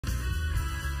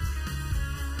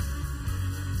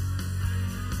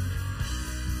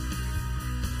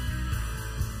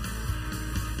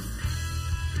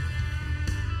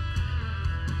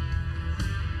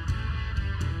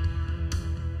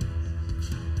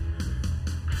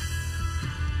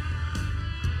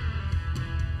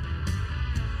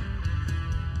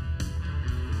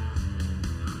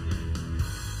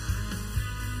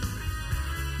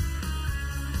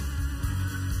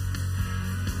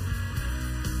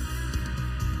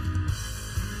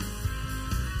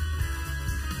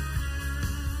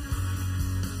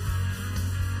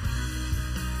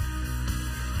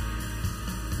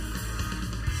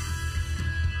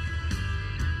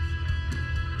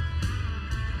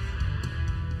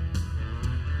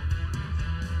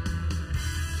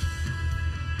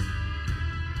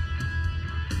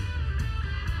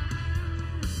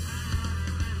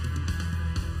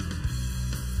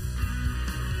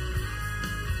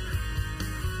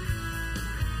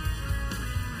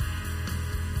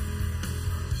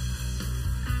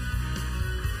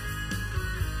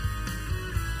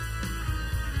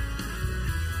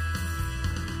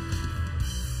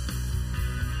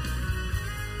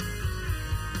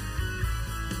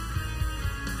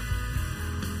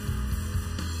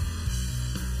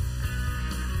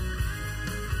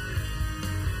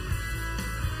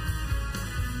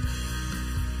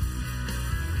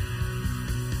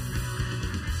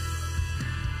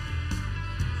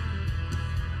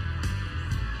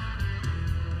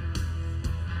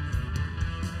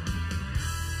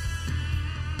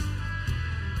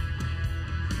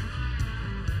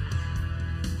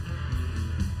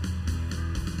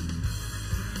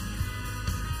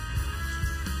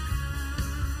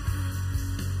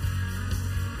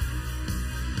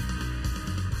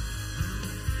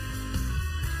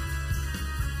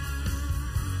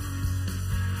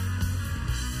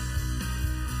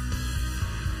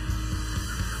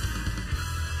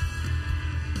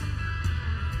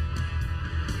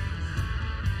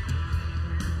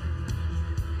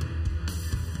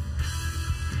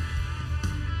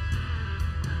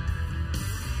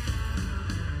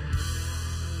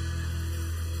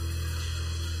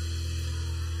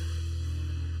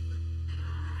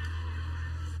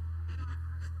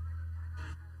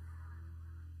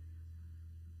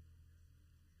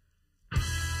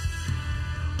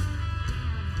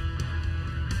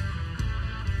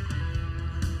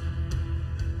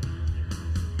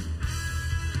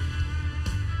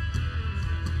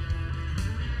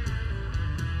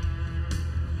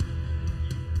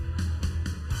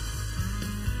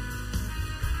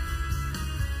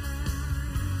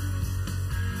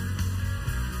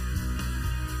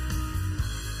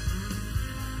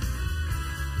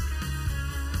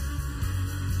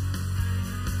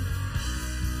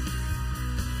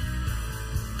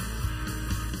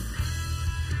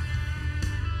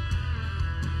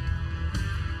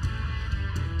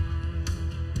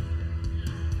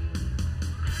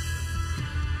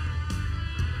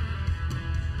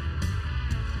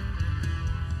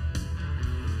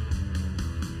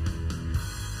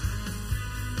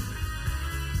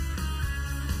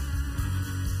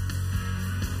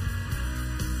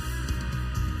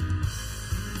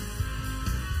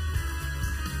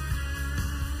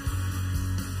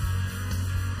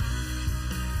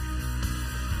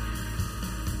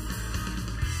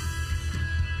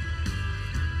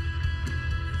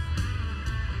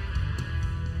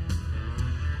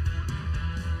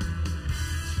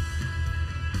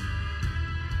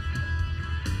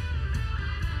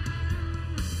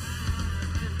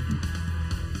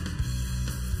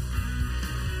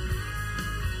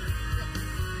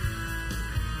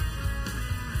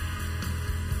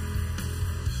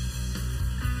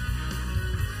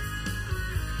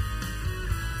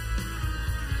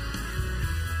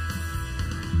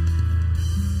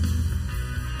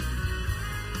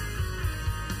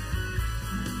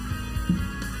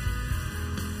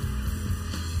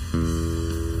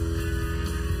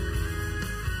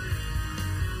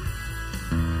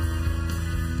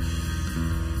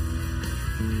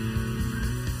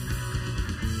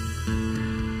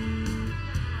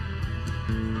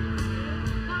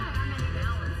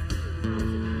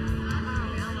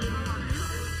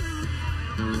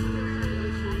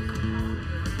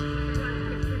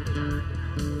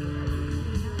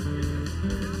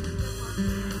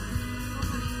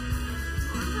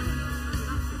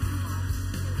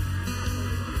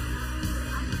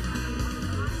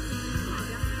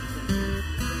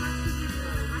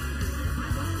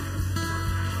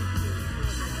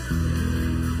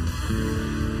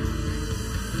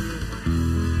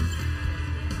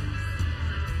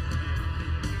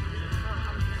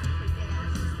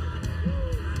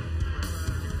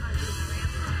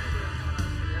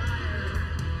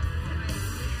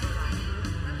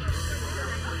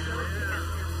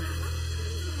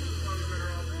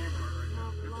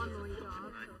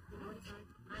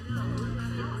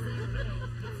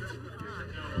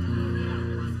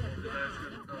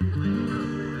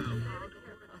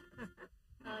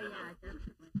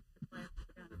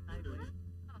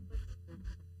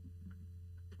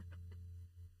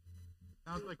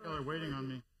like y'all are waiting on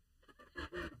me.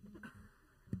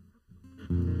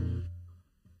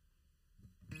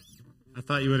 I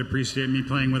thought you would appreciate me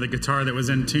playing with a guitar that was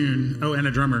in tune. Oh, and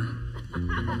a drummer.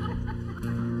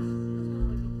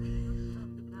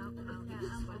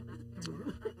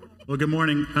 Well, good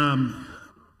morning.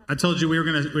 I told you we were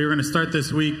gonna start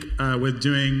this week with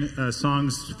doing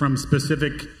songs from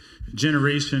specific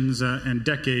generations and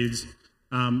decades,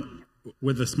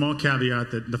 with a small caveat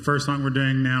that the first song we're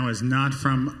doing now is not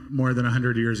from more than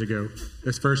 100 years ago.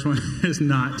 This first one is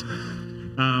not.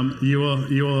 You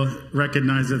will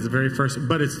recognize it as the very first,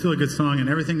 but it's still a good song, and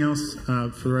everything else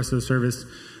for the rest of the service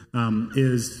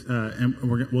is, and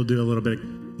we'll do a little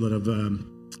of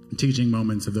teaching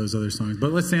moments of those other songs.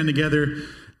 But let's stand together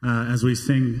as we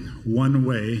sing One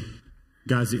Way,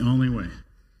 God's the Only Way.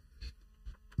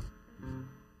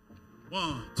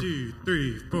 1, 2,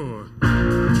 3, 4.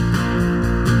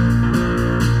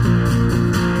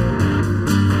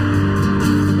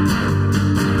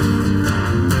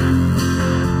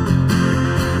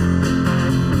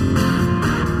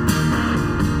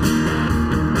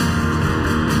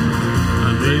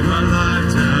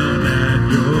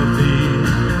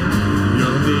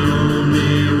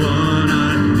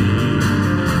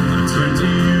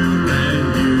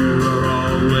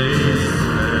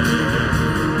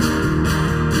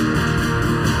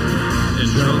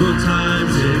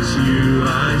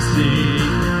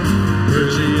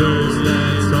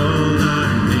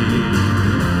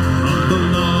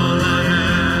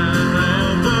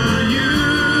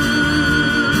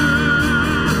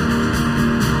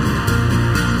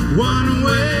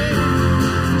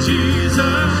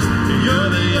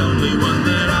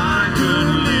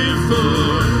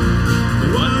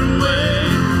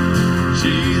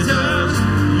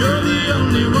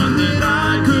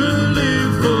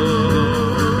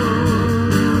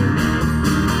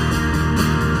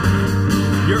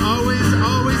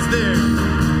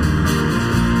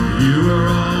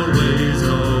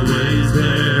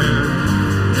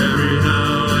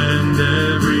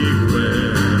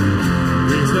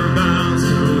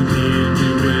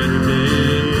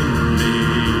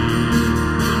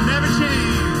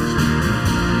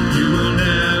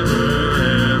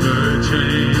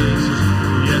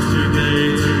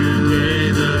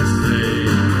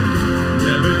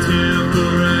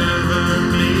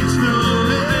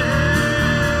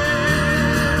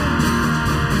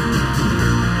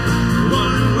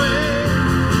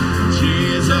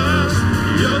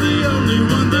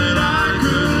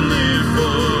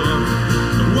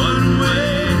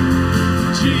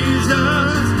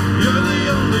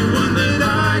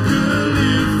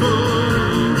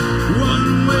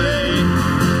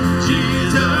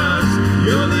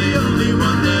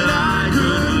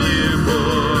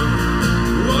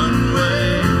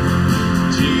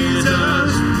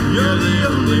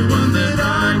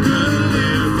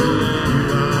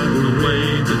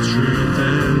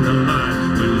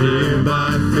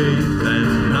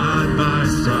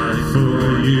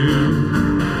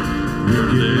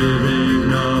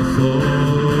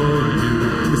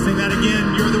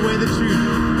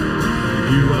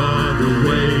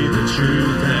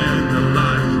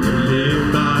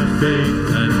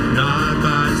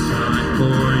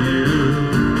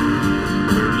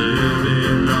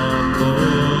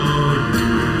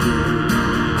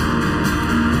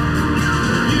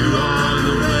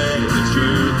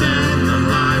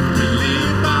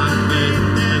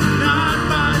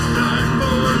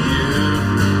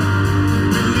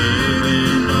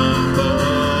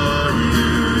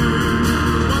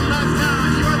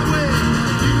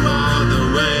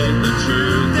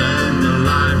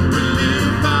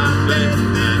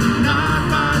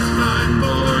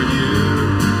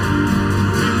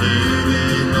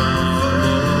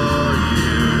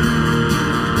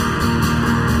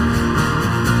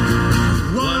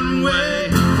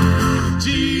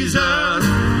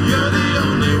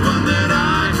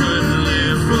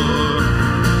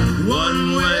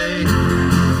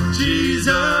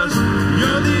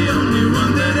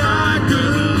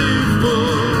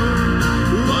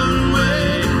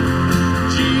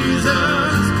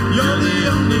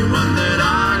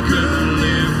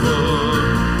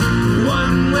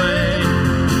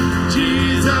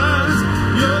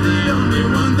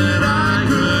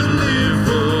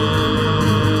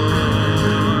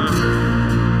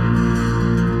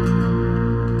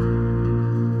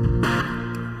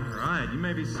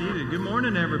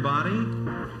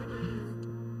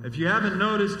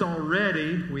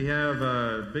 Already, we have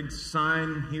a big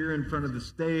sign here in front of the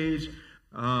stage,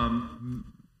 a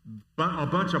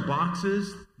bunch of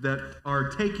boxes that are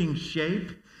taking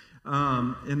shape.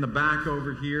 in the back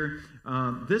over here.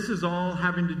 This is all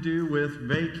having to do with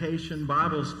Vacation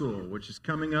Bible School, which is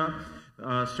coming up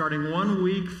starting 1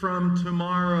 week from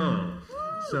tomorrow.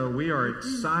 So we are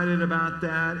excited about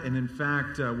that. And in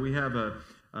fact, we have a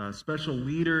special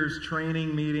leaders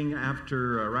training meeting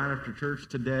right after church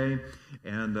today.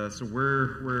 And so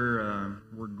we're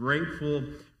grateful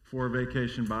for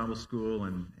Vacation Bible School,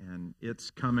 and it's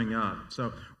coming up.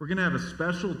 So we're going to have a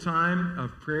special time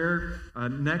of prayer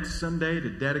next Sunday to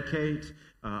dedicate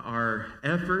our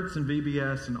efforts in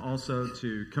VBS and also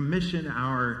to commission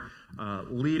our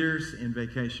leaders in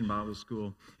Vacation Bible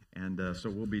School. And so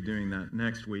we'll be doing that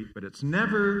next week. But it's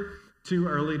never too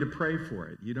early to pray for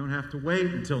it. You don't have to wait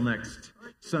until next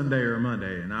Sunday or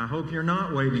Monday. And I hope you're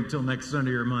not waiting till next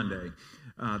Sunday or Monday.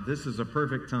 This is a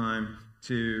perfect time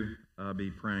to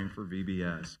be praying for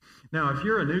VBS. Now, if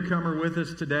you're a newcomer with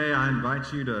us today, I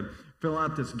invite you to fill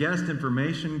out this guest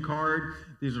information card.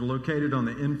 These are located on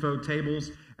the info tables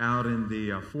out in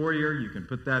the foyer. You can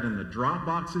put that in the drop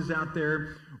boxes out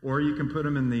there, or you can put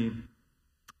them in the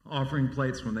offering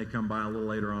plates when they come by a little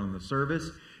later on in the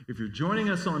service. If you're joining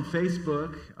us on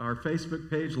Facebook, our Facebook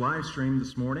page live stream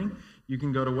this morning, you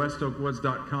can go to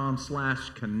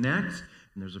westoakwoods.com/connect.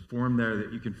 And there's a form there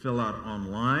that you can fill out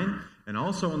online. And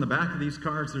also on the back of these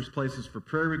cards, there's places for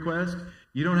prayer requests.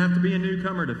 You don't have to be a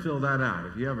newcomer to fill that out.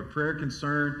 If you have a prayer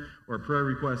concern or a prayer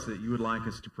request that you would like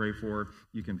us to pray for,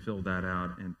 you can fill that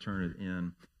out and turn it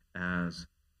in as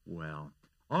well.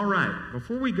 All right,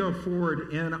 before we go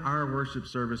forward in our worship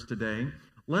service today,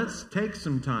 let's take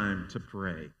some time to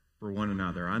pray for one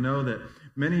another. I know that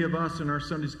many of us in our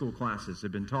Sunday school classes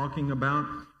have been talking about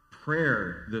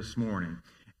prayer this morning.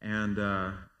 And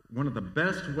one of the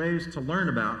best ways to learn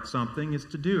about something is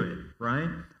to do it, right?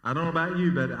 I don't know about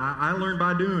you, but I learn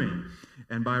by doing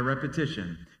and by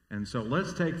repetition. And so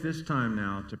let's take this time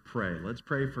now to pray. Let's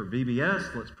pray for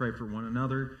VBS. Let's pray for one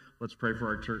another. Let's pray for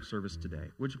our church service today.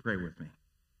 Would you pray with me?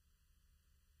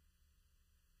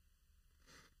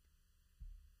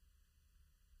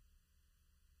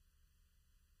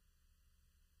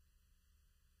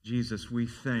 Jesus, we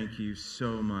thank you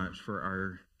so much for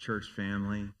our church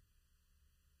family.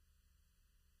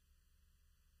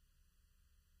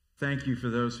 Thank you for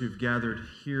those who've gathered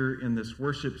here in this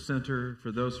worship center,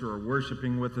 for those who are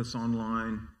worshiping with us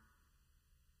online.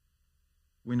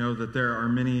 We know that there are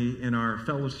many in our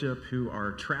fellowship who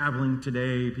are traveling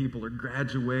today. People are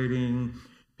graduating.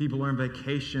 People are on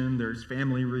vacation. There's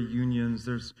family reunions.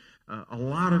 There's a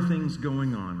lot of things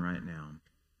going on right now.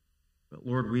 But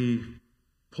Lord, we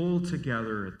pull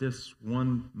together at this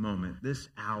one moment, this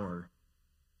hour,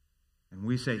 and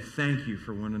we say thank you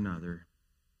for one another.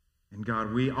 And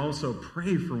God, we also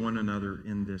pray for one another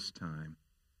in this time.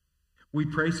 We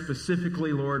pray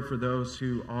specifically, Lord, for those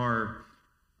who are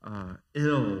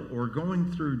ill or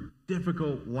going through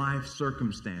difficult life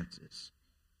circumstances.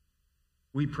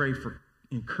 We pray for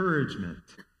encouragement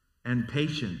and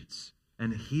patience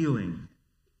and healing.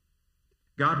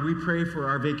 God, we pray for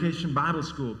our Vacation Bible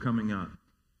School coming up,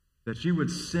 that you would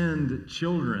send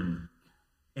children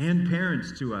and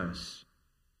parents to us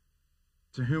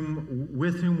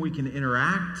with whom we can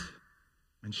interact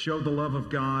and show the love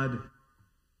of God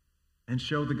and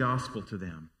show the gospel to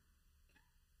them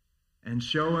and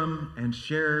show them and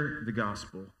share the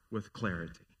gospel with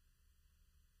clarity.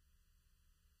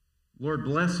 Lord,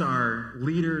 bless our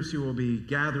leaders who will be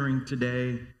gathering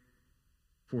today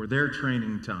for their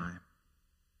training time.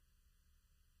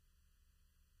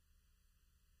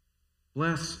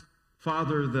 Bless,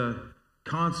 Father, the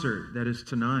concert that is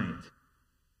tonight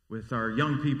with our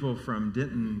young people from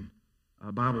Denton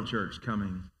Bible Church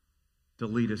coming to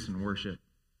lead us in worship.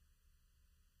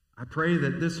 I pray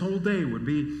that this whole day would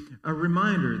be a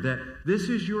reminder that this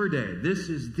is your day. This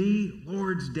is the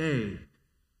Lord's day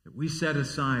that we set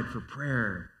aside for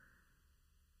prayer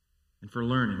and for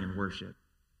learning and worship.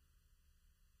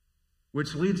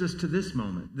 Which leads us to this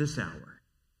moment, this hour.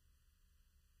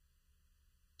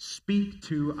 Speak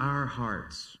to our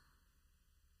hearts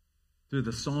through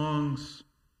the songs,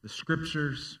 the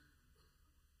scriptures,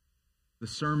 the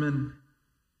sermon,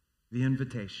 the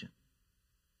invitation.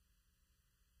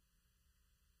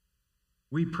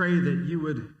 We pray that you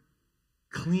would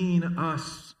clean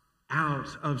us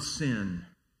out of sin.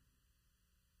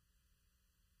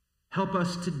 Help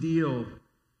us to deal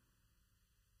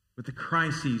with the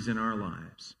crises in our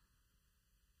lives.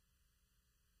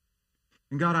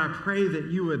 And God, I pray that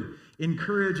you would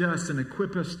encourage us and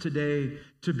equip us today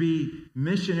to be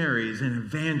missionaries and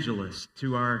evangelists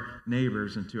to our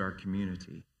neighbors and to our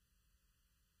community.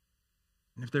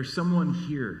 And if there's someone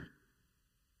here,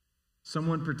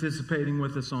 someone participating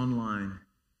with us online,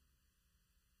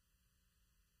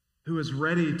 who is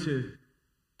ready to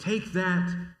take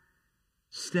that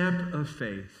step of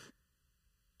faith,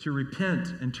 to repent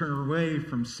and turn away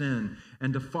from sin,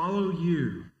 and to follow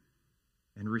you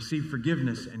and receive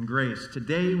forgiveness and grace.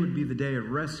 Today would be the day of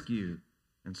rescue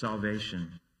and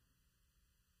salvation.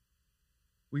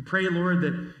 We pray, Lord,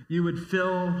 that you would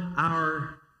fill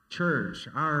our church,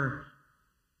 our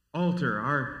altar,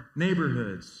 our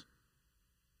neighborhoods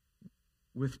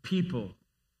with people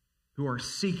who are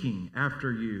seeking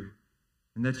after you,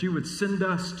 and that you would send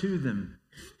us to them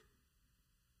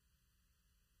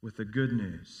with the good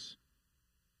news.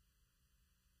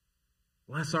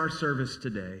 Bless our service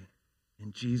today.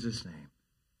 In Jesus' name,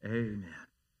 amen.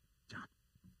 John.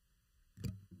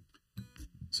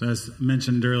 So as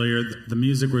mentioned earlier, the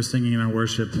music we're singing in our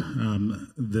worship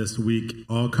this week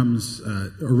all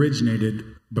originated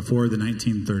before the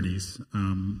 1930s.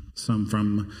 Some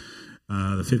from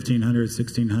the 1500s,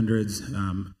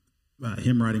 1600s.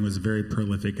 Hymn writing was very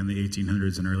prolific in the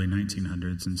 1800s and early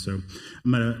 1900s. And so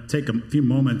I'm going to take a few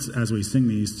moments as we sing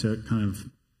these to kind of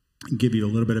give you a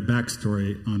little bit of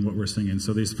backstory on what we're singing.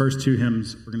 So these first two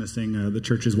hymns, we're going to sing The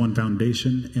Church is One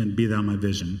Foundation and Be Thou My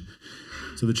Vision.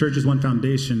 So The Church is One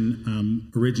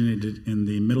Foundation originated in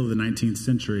the middle of the 19th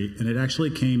century, and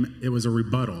it was a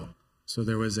rebuttal. So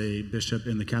there was a bishop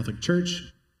in the Catholic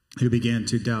Church who began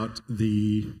to doubt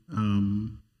the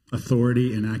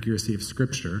authority and accuracy of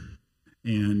Scripture.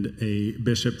 And a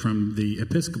bishop from the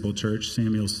Episcopal Church,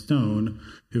 Samuel Stone,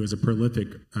 who was a prolific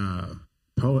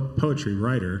poetry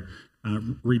writer,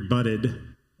 rebutted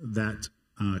that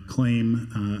claim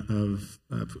of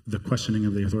the questioning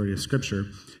of the authority of Scripture.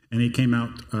 And he came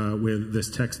out with this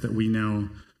text that we now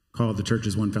call The Church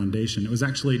is One Foundation. It was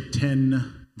actually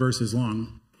 10 verses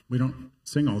long. We don't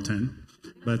sing all 10,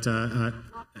 but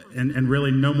and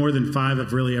really no more than 5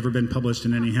 have really ever been published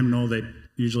in any hymnal. They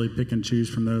usually pick and choose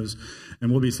from those,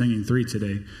 and we'll be singing 3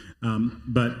 today.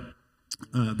 But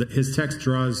his text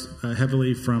draws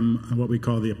heavily from what we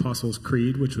call the Apostles'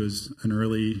 Creed, which was an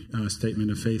early statement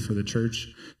of faith for the church,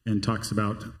 and talks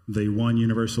about the one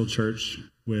universal church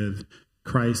with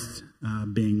Christ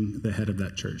being the head of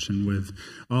that church, and with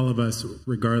all of us,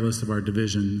 regardless of our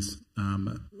divisions,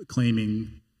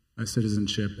 claiming a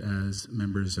citizenship as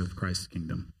members of Christ's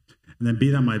kingdom. And then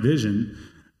Be Thou My Vision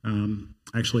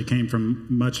actually came from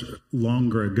much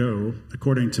longer ago.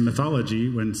 According to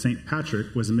mythology, when St.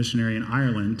 Patrick was a missionary in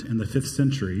Ireland in the 5th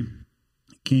century,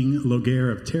 King Logair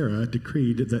of Tara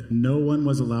decreed that no one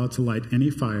was allowed to light any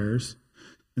fires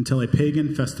until a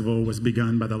pagan festival was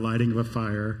begun by the lighting of a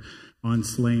fire on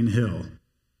Slane Hill.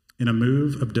 In a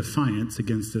move of defiance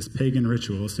against this pagan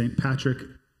ritual, St. Patrick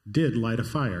did light a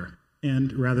fire,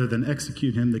 and rather than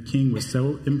execute him, the king was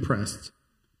so impressed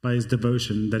by his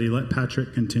devotion that he let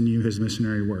Patrick continue his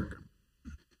missionary work.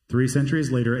 3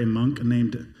 centuries later, a monk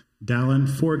named Dallan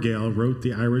Forgaill wrote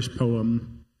the Irish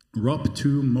poem Rop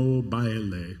tu mo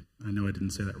baile. I know I didn't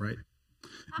say that right.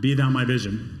 Be Thou My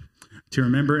Vision, to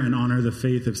remember and honor the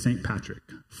faith of St. Patrick.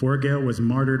 Forgaill was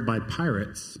martyred by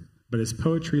pirates, but his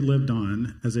poetry lived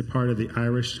on as a part of the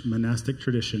Irish monastic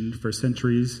tradition for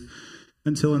centuries,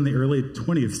 until in the early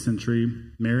 20th century,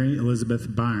 Mary Elizabeth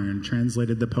Byrne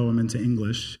translated the poem into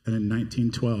English, and in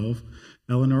 1912,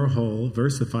 Eleanor Hull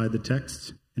versified the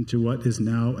text into what is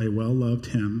now a well-loved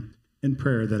hymn in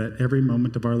prayer that at every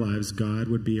moment of our lives, God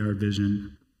would be our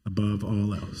vision above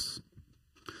all else.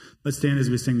 Let's stand as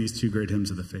we sing these 2 great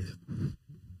hymns of the faith.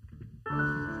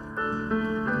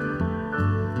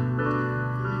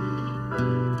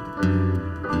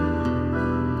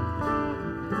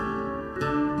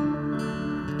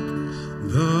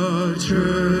 The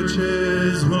church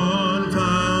is one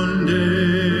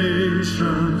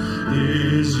foundation,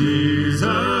 is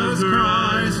Jesus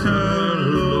Christ her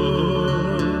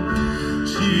Lord.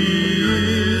 She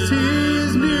is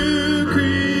his new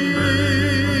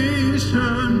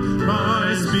creation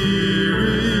by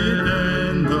Spirit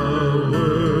and the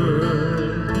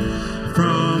Word.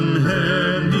 From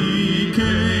heaven he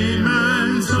came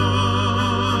and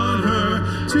sought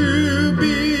her to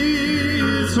be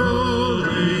his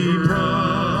holy bride.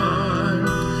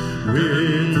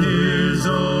 With his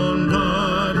own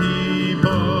blood he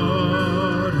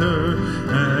bought her,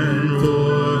 and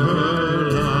for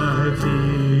her life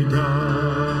he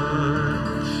died.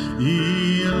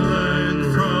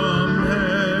 Elect from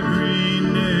every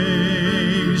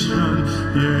nation,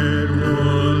 yet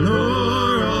one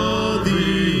o'er all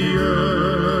the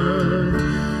earth,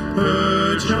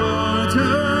 her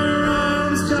charter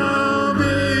and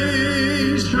salvation,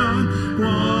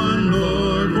 one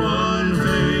Lord, one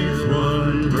faith,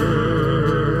 one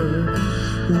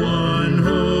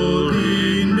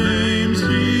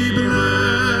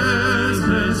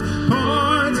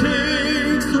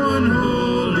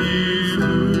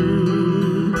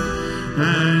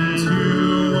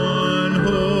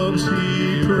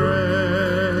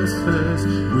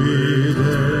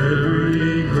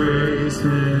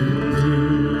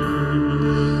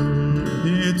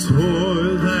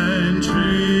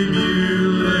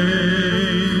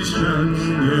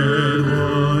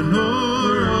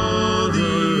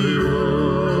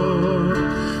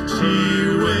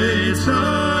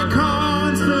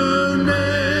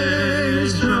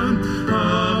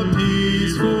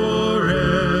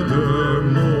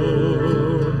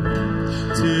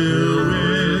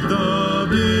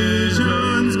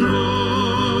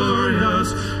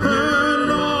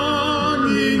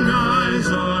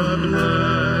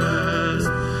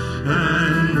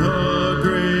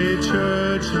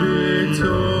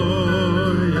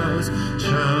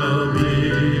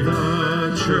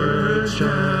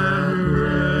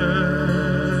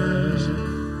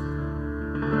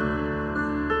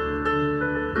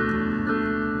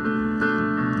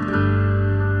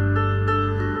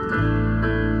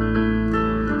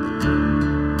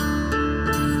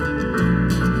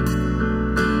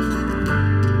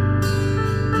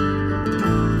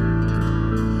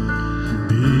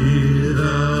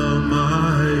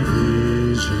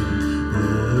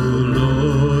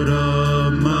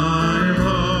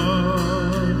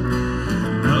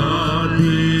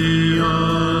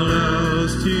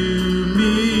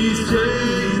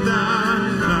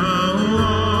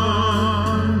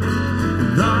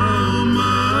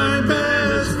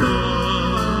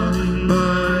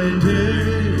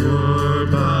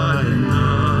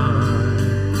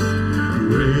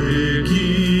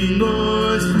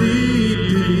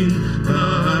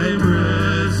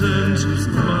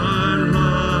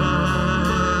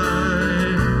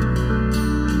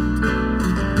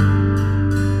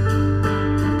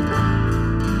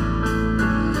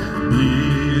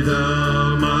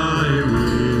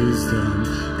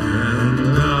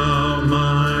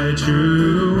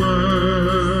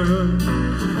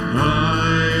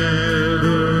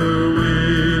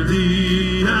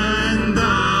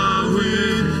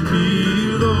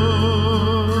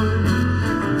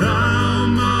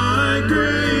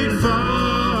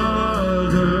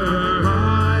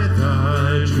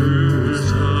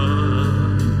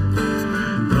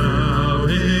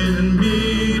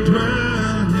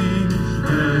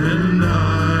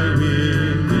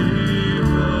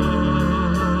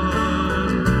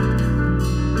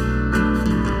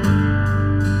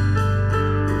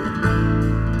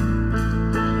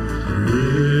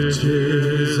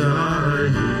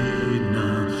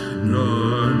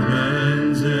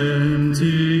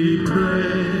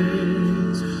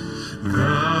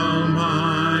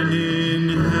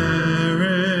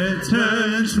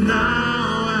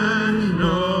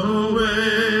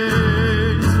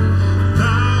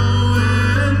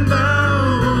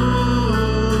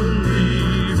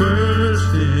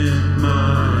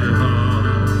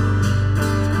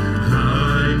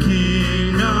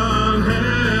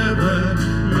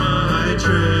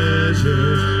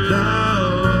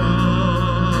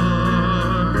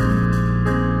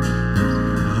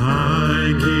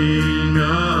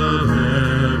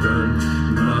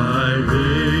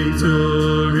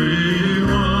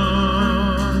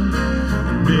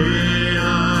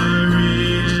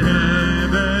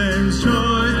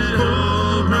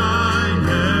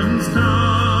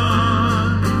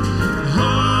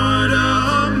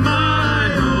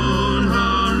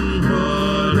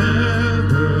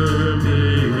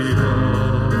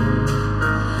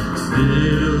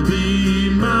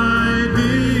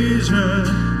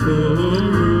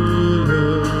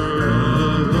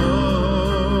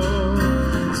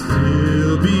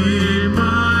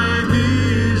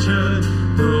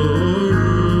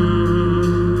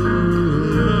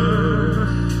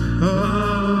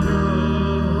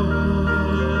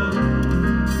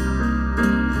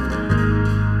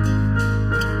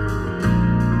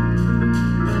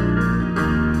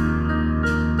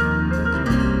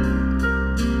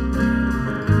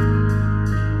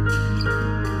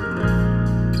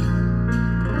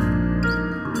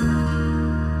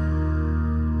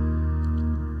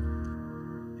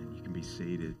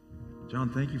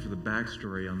Thank you for the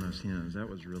backstory on those hymns. That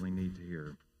was really neat to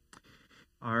hear.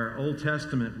 Our Old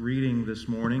Testament reading this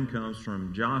morning comes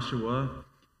from Joshua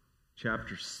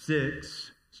chapter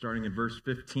 6, starting in verse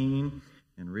 15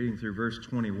 and reading through verse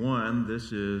 21.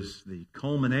 This is the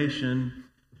culmination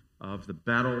of the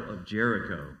Battle of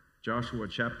Jericho. Joshua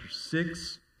chapter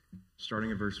 6,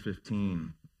 starting at verse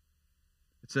 15.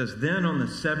 It says, "Then on the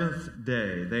seventh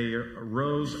day they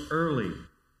arose early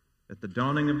at the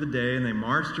dawning of the day, and they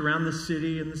marched around the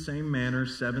city in the same manner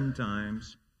 7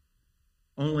 times.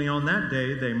 Only on that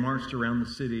day they marched around the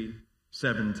city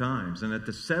 7 times. And at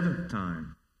the 7th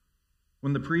time,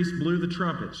 when the priest blew the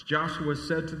trumpets, Joshua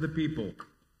said to the people,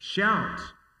 'Shout,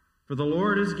 for the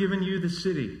Lord has given you the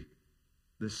city.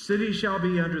 The city shall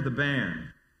be under the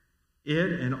ban,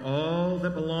 it and all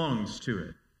that belongs to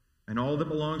it, and all that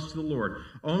belongs to the Lord.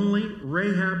 Only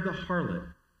Rahab the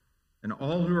harlot and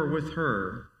all who are with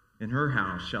her in her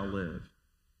house shall live,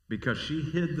 because she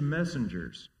hid the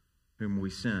messengers whom we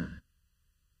sent.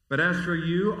 But as for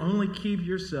you, only keep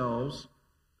yourselves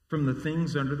from the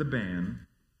things under the ban,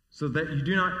 so that you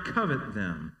do not covet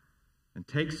them, and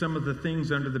take some of the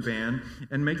things under the ban,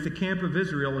 and make the camp of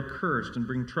Israel accursed, and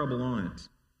bring trouble on it.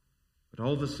 But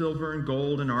all the silver and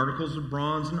gold and articles of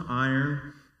bronze and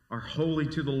iron are holy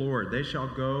to the Lord. They shall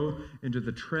go into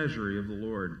the treasury of the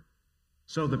Lord.'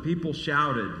 So the people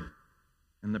shouted,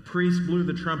 and the priest blew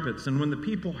the trumpets. And when the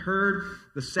people heard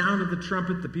the sound of the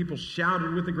trumpet, the people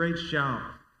shouted with a great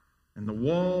shout. And the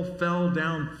wall fell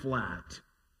down flat,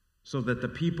 so that the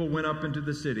people went up into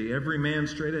the city, every man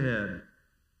straight ahead.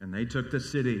 And they took the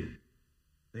city.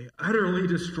 They utterly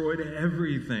destroyed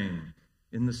everything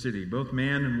in the city, both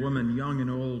man and woman, young and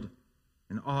old,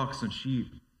 and ox and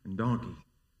sheep and donkey,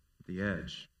 at the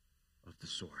edge of the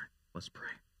sword." Let's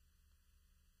pray.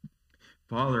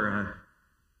 Father, I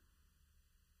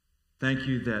thank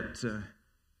you that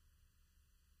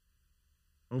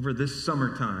over this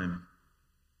summertime,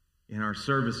 in our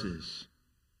services,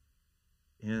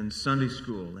 in Sunday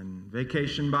school, in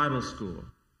Vacation Bible School,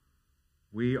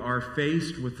 we are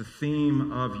faced with the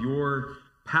theme of your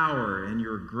power and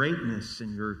your greatness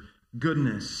and your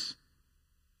goodness.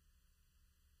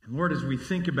 And Lord, as we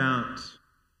think about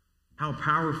how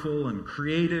powerful and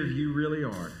creative you really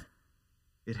are,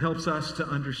 it helps us to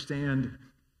understand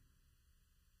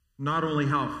not only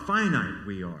how finite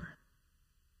we are,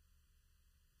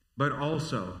 but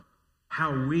also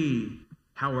how we,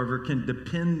 however, can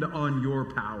depend on your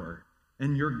power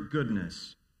and your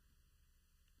goodness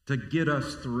to get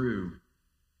us through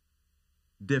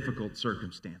difficult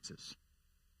circumstances.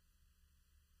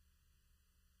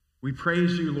 We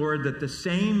praise you, Lord, that the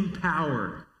same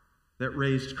power that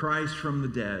raised Christ from the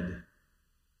dead,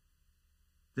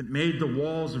 that made the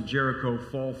walls of Jericho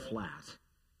fall flat,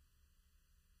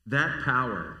 that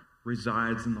power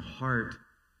resides in the heart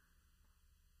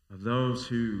of those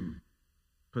who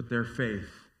put their faith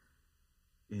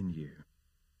in you.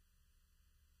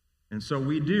 And so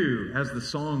we do, as the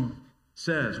song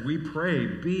says, we pray,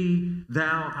 be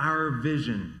thou our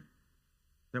vision,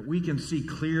 that we can see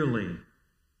clearly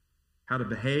how to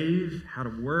behave, how to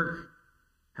work,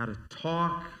 how to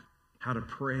talk, how to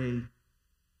pray,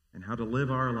 and how to live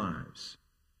our lives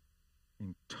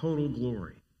in total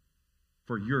glory,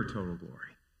 for your total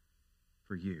glory,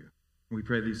 for you. We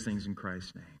pray these things in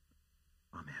Christ's name.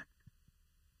 Amen.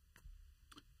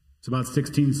 It's about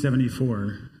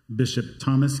 1674. Bishop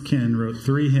Thomas Ken wrote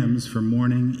 3 hymns for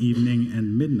morning, evening,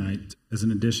 and midnight as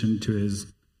an addition to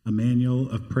his A Manual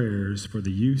of Prayers for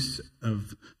the use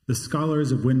of the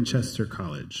scholars of Winchester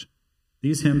College.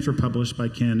 These hymns were published by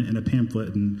Ken in a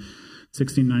pamphlet in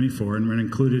 1694 and were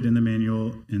included in the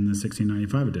manual in the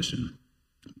 1695 edition.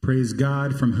 Praise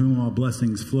God, from whom all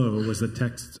blessings flow, was the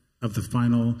text of the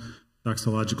final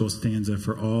doxological stanza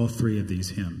for all 3 of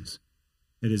these hymns.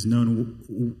 It is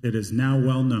now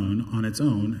well known on its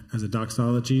own as a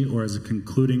doxology or as a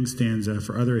concluding stanza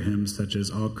for other hymns such as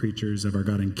All Creatures of Our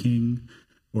God and King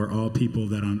or All People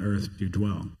That on Earth Do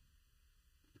Dwell.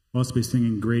 We'll also be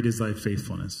singing Great Is Thy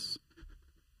Faithfulness.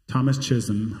 Thomas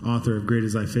Chisholm, author of Great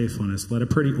Is Thy Faithfulness, led a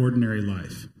pretty ordinary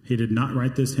life. He did not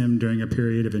write this hymn during a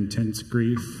period of intense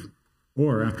grief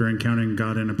or after encountering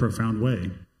God in a profound way.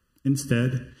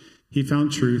 Instead, he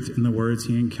found truth in the words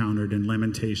he encountered in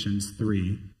Lamentations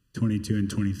 3:22 and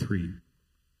 23.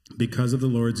 Because of the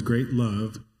Lord's great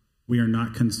love, we are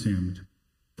not consumed,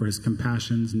 for his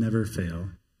compassions never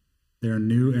fail. They are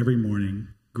new every morning.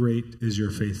 Great is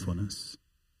your faithfulness.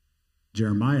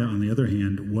 Jeremiah, on the other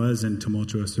hand, was in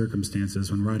tumultuous circumstances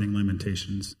when writing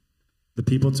Lamentations. The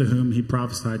people to whom he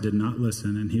prophesied did not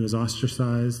listen, and he was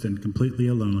ostracized and completely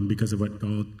alone because of what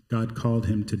God called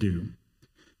him to do.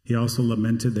 He also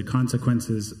lamented the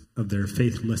consequences of their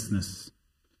faithlessness.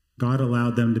 God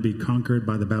allowed them to be conquered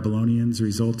by the Babylonians,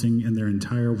 resulting in their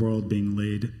entire world being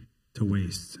laid to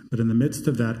waste. But in the midst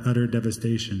of that utter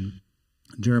devastation,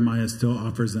 Jeremiah still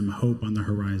offers them hope on the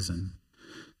horizon.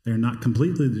 They are not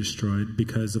completely destroyed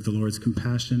because of the Lord's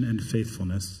compassion and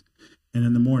faithfulness. And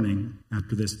in the morning,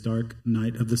 after this dark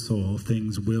night of the soul,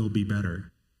 things will be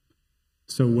better.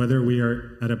 So whether we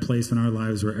are at a place in our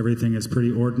lives where everything is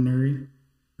pretty ordinary,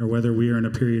 or whether we are in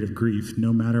a period of grief,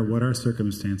 no matter what our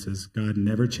circumstances, God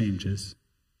never changes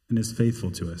and is faithful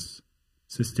to us,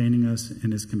 sustaining us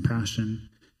in his compassion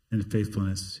and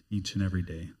faithfulness each and every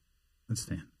day. Let's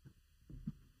stand.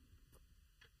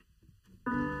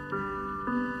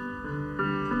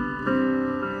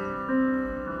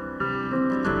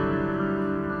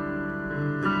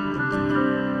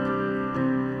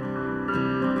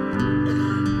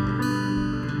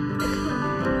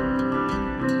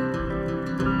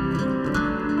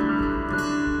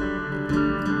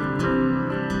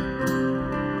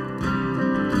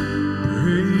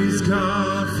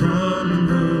 God, from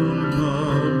whom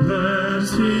all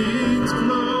blessings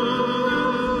flow.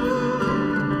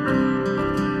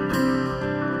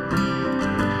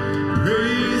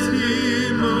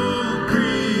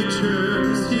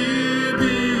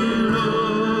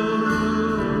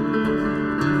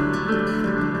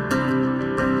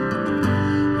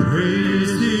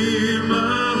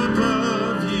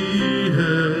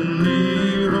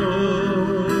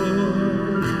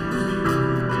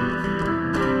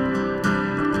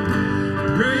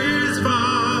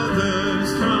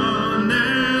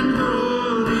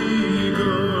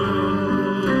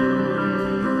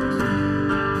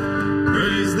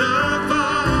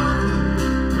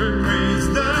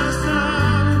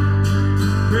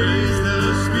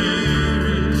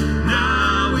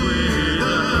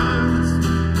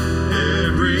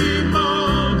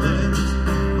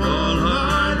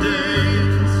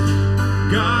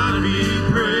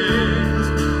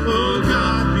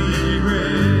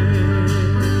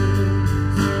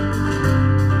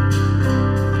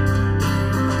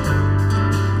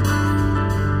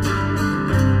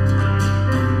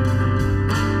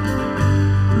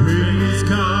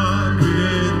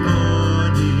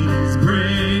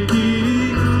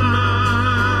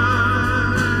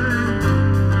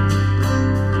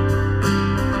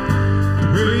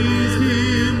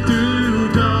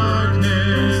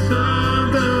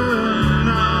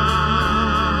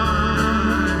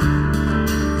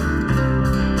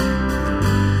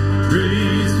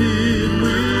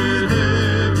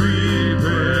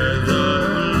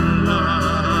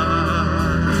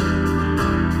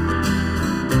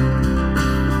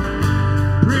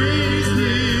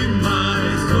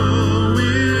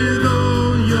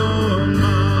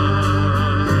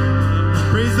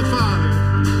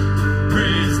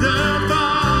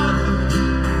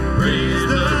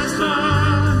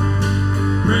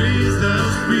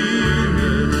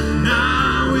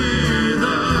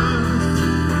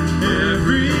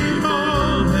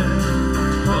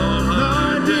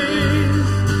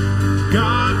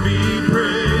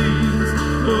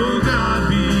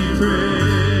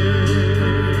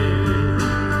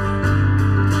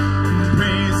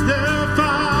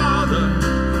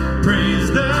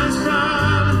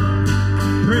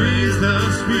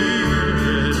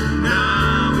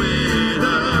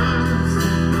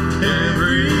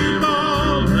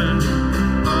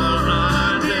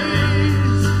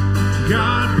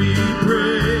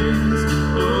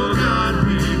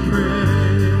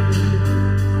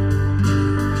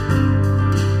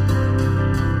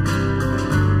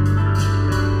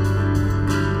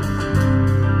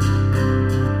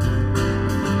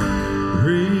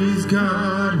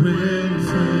 God when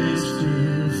face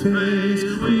to face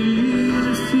we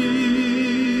defeat.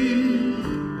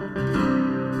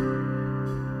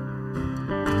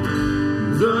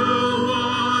 The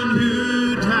one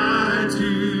who died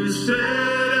to set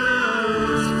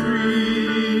us free.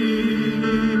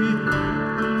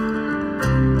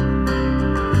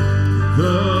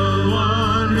 The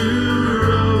one who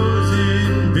rose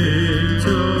in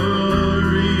victory.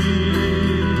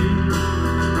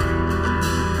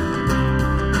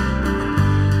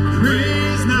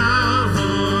 Praise now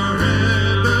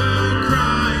forever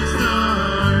Christ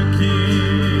our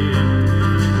King.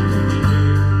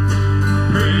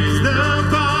 Praise the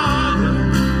Father,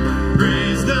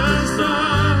 praise the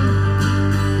Son,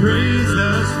 praise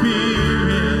the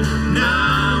Spirit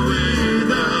now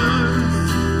with us.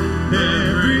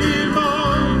 Every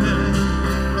moment,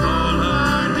 all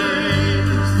our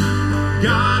days,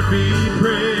 God be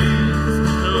praised,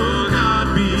 oh God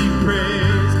be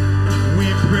praised. We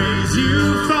praise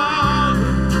you, Father,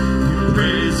 we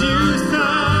praise you,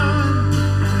 Son,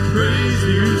 praise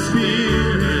you,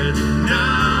 Spirit,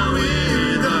 now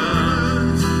with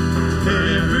us.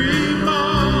 Every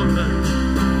moment,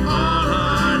 all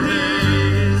our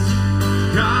days,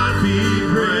 God be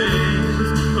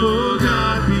praised, oh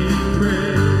God be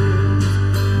praised.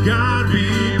 God be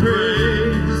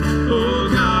praised, oh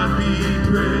God be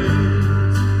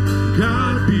praised.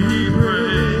 God be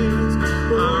praised,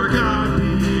 oh God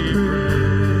be praised.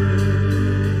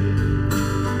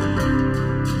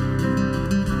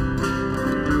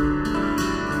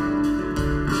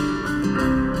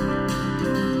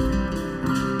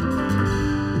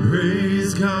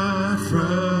 Praise God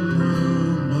from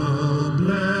whom all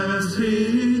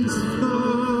blessings flow.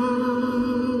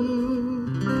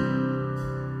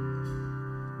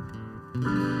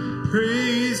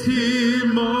 Praise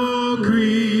Him, all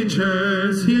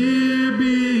creatures here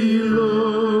below.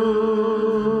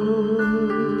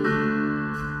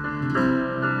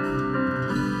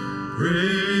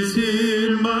 Praise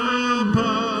Him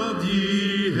above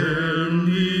the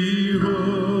heavenly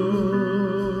host.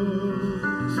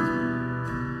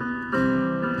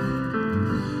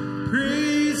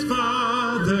 Praise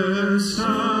Father,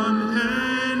 Son,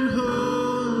 and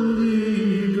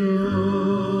Holy Ghost.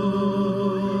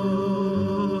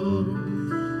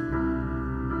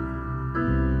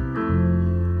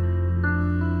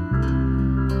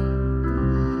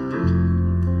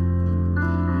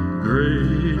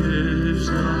 Great is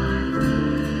thy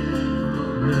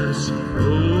faithfulness, O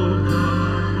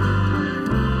God, my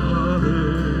Father.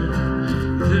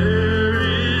 There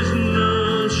is no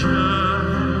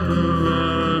shadow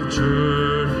of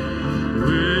turning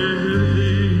with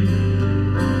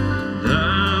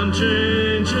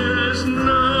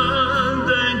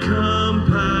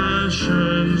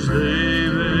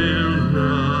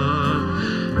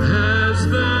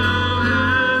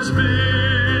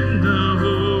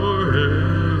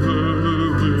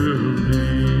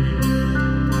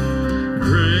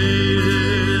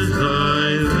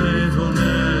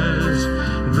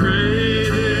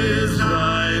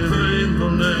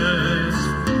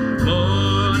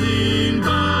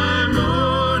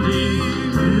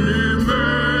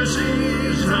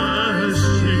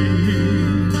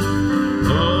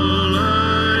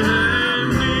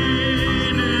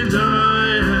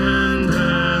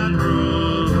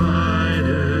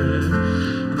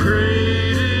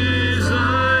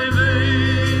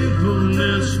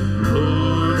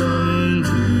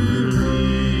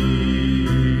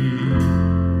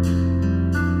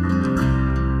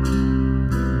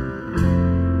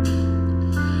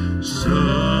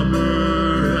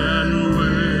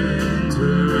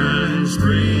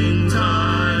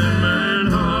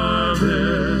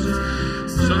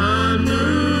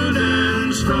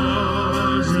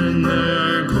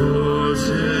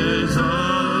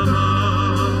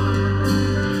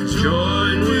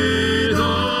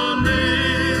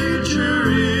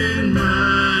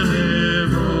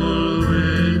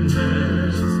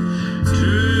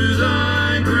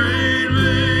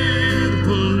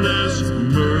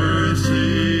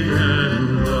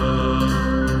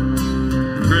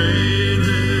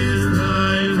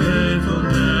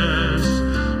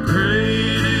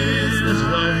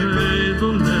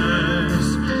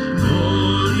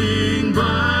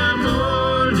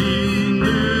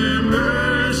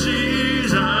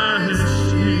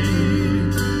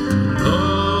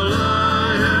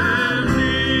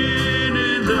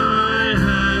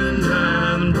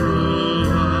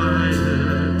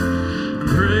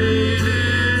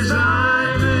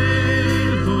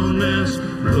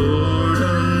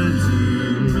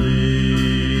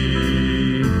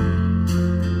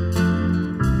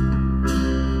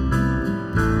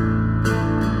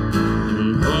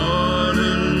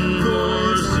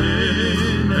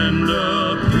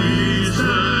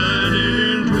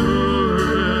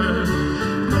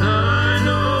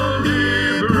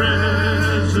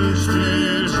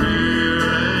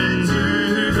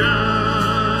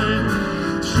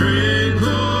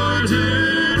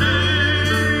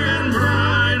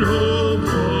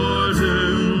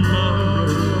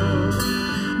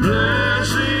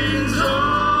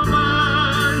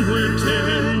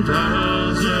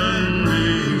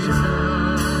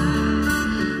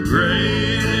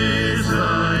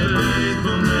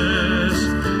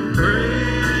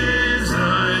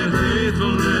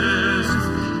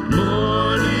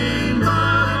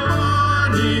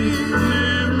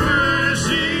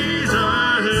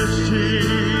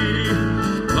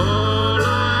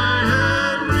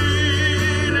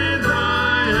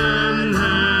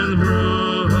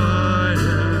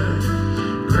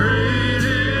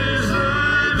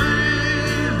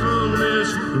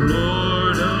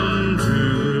Lord,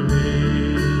 unto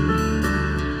me.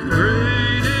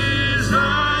 Great is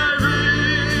thy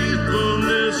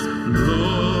faithfulness,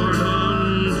 Lord,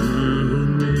 unto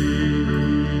me.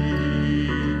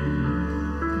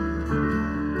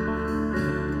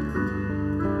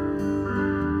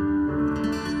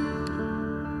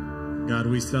 God,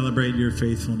 we celebrate your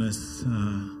faithfulness.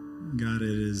 God,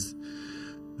 it is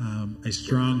a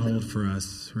stronghold for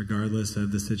us, regardless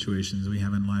of the situations we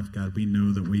have in life. God, we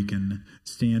know that we can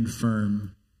stand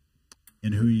firm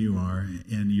in who you are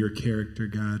and your character,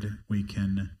 God. We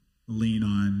can lean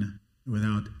on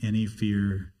without any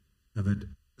fear of it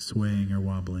swaying or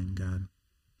wobbling, God.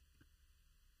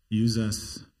 Use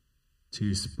us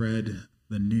to spread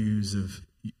the news of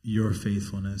your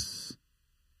faithfulness,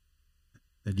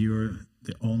 that you are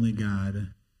the only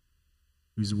God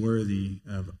who's worthy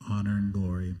of honor and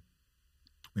glory.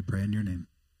 We pray in your name.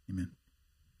 Amen.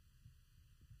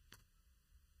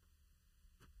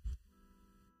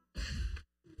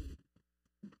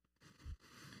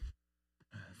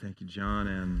 Thank you, John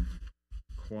and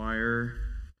choir.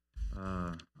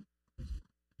 I'm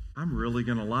really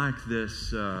going to like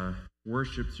this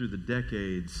worship through the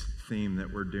decades theme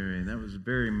that we're doing. That was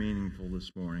very meaningful this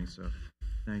morning. So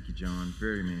thank you, John.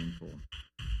 Very meaningful.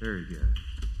 Very good.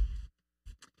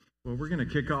 Well, we're going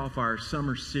to kick off our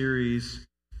summer series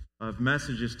of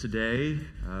messages today.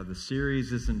 The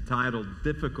series is entitled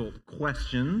Difficult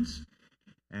Questions.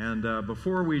 And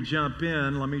before we jump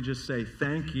in, let me just say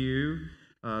thank you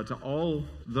to all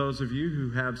those of you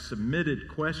who have submitted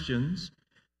questions.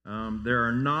 There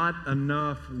are not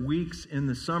enough weeks in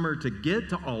the summer to get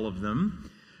to all of them.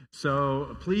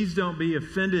 So please don't be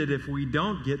offended if we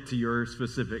don't get to your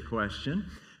specific question.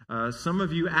 Some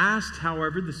of you asked,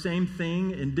 however, the same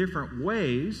thing in different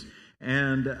ways.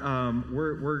 And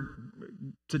we're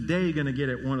today going to get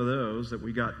at one of those, that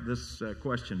we got this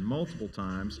question multiple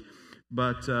times.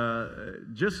 But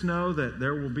just know that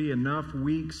there will be enough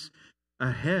weeks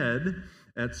ahead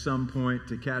at some point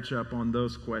to catch up on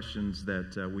those questions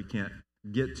that we can't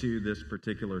get to this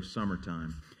particular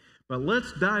summertime. But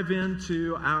let's dive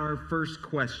into our first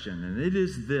question, and it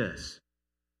is this.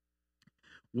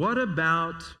 What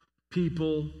about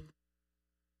people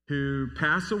who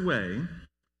pass away,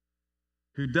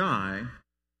 who die,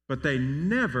 but they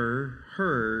never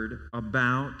heard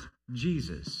about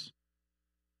Jesus?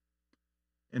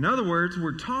 In other words,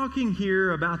 we're talking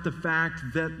here about the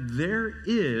fact that there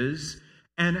is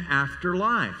an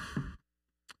afterlife.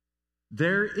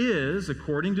 There is,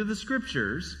 according to the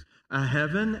Scriptures, a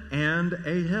heaven and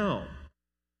a hell.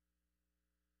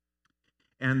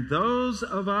 And those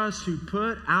of us who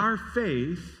put our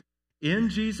faith in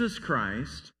Jesus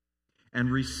Christ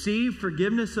and receive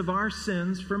forgiveness of our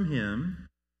sins from Him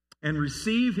and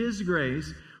receive His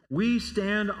grace, we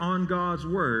stand on God's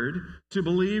Word to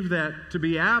believe that to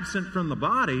be absent from the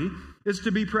body is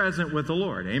to be present with the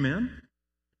Lord. Amen?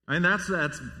 And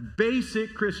that's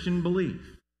basic Christian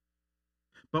belief.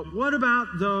 But what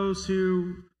about those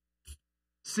who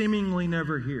seemingly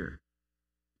never hear?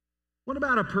 What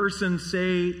about a person,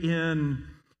 say, in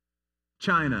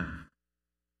China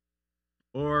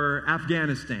or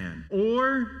Afghanistan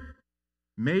or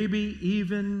maybe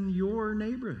even your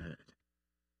neighborhood?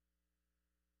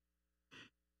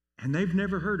 And they've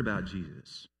never heard about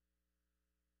Jesus.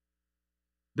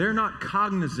 They're not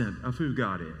cognizant of who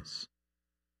God is.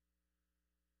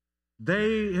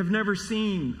 They have never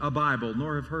seen a Bible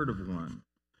nor have heard of one.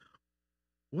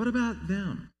 What about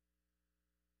them?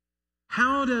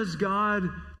 How does God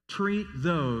treat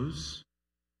those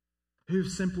who've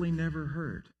simply never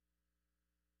heard?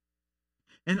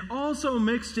 And also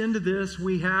mixed into this,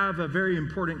 we have a very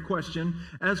important question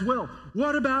as well.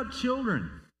 What about children?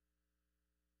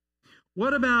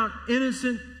 What about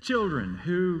innocent children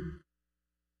who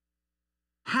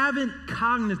haven't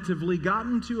cognitively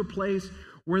gotten to a place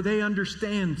where they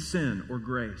understand sin or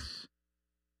grace?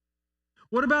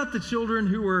 What about the children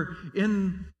who were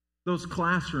in those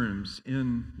classrooms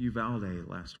in Uvalde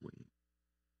last week?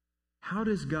 How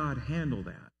does God handle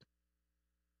that?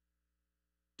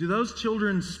 Do those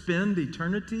children spend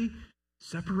eternity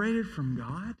separated from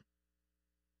God?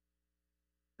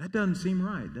 That doesn't seem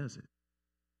right, does it?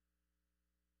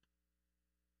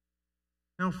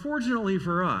 Now, fortunately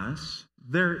for us,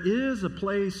 there is a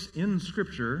place in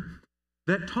Scripture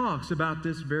that talks about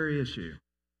this very issue.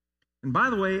 And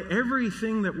by the way,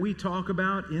 everything that we talk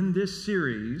about in this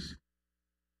series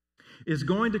is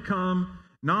going to come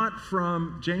not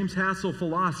from James Hassel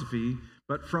philosophy,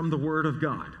 but from the Word of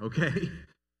God, okay?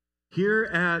 Here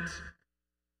at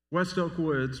West Oak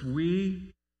Woods,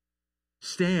 we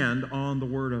stand on the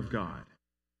Word of God.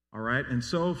 All right? And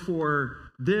so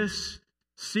for this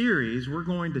series, we're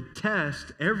going to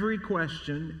test every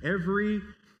question, every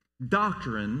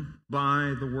doctrine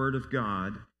by the Word of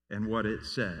God and what it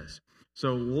says.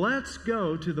 So let's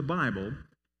go to the Bible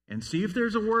and see if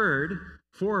there's a word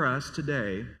for us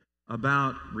today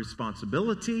about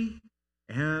responsibility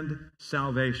and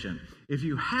salvation. If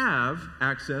you have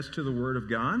access to the Word of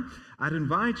God, I'd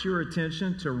invite your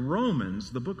attention to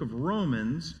Romans, the book of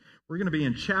Romans. We're going to be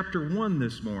in chapter 1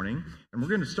 this morning, and we're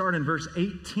going to start in verse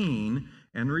 18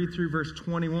 and read through verse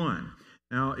 21.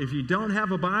 Now, if you don't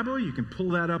have a Bible, you can pull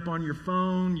that up on your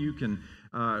phone. You can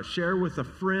share with a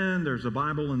friend. There's a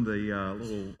Bible in the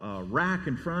little rack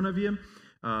in front of you.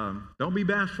 Don't be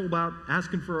bashful about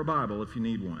asking for a Bible if you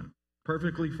need one.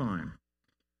 Perfectly fine.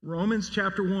 Romans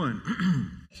chapter 1,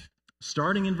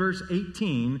 starting in verse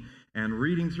 18 and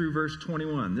reading through verse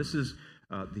 21. This is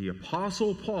the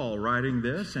Apostle Paul writing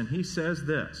this, and he says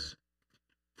this: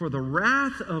 "For the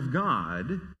wrath of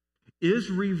God is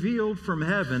revealed from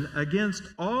heaven against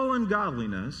all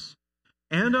ungodliness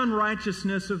and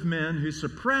unrighteousness of men who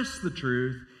suppress the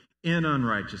truth in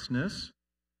unrighteousness,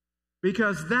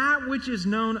 because that which is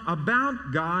known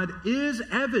about God is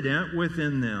evident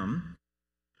within them,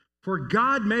 for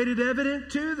God made it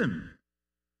evident to them.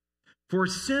 For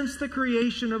since the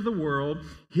creation of the world,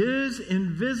 His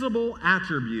invisible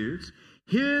attributes,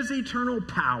 His eternal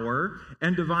power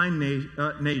and divine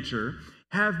nature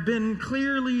have been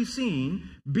clearly seen,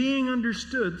 being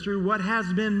understood through what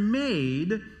has been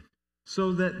made,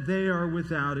 so that they are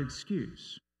without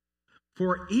excuse.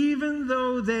 For even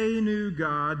though they knew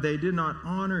God, they did not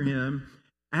honor Him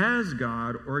as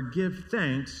God or give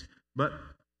thanks, but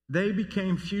they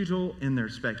became futile in their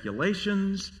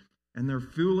speculations, and their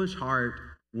foolish heart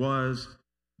was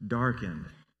darkened."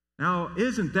 Now,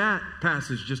 isn't that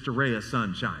passage just a ray of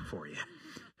sunshine for you?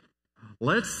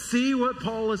 Let's see what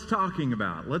Paul is talking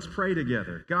about. Let's pray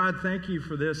together. God, thank you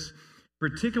for this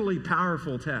particularly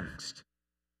powerful text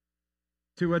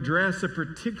to address a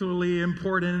particularly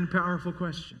important and powerful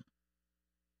question.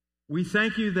 We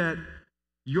thank you that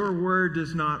your word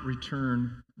does not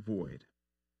return void.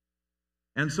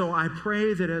 And so I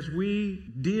pray that as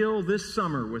we deal this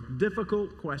summer with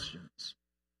difficult questions,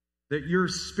 that your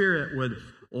Spirit would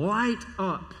light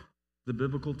up the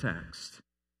biblical text,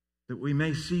 that we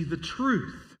may see the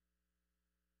truth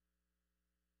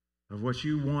of what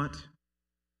you want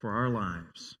for our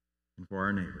lives and for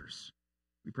our neighbors.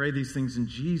 We pray these things in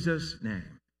Jesus'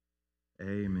 name.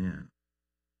 Amen.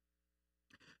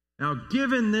 Now,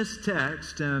 given this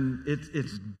text and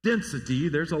its density,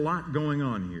 there's a lot going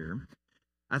on here.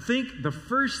 I think the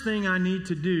first thing I need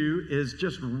to do is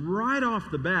just right off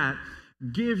the bat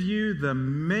give you the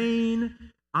main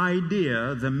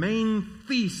idea, the main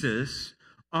thesis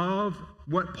of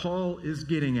what Paul is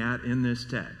getting at in this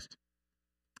text.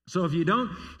 So if you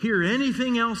don't hear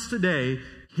anything else today,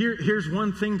 here's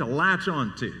one thing to latch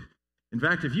on to. In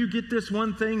fact, if you get this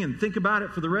one thing and think about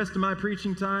it for the rest of my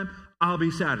preaching time, I'll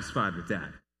be satisfied with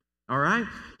that. All right?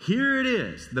 Here it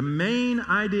is. The main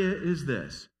idea is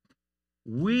this: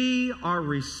 we are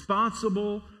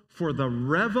responsible for the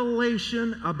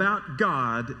revelation about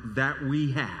God that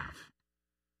we have.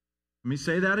 Let me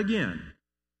say that again.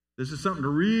 This is something to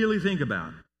really think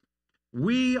about.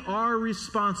 We are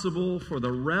responsible for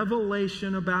the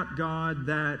revelation about God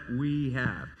that we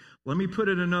have. Let me put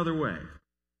it another way.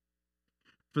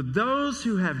 For those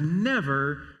who have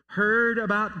never heard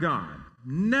about God,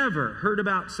 never heard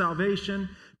about salvation,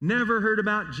 never heard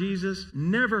about Jesus,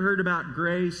 never heard about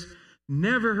grace,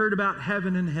 never heard about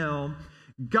heaven and hell,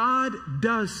 God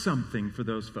does something for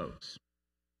those folks.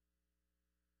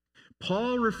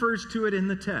 Paul refers to it in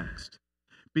the text.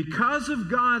 Because of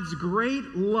God's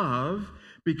great love,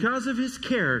 because of His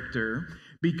character,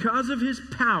 because of His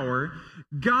power,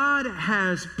 God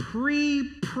has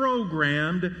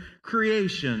pre-programmed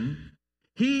creation.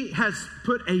 He has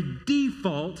put a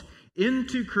default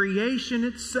into creation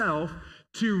itself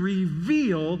to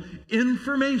reveal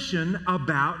information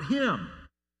about Him.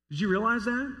 Did you realize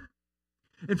that?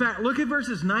 In fact, look at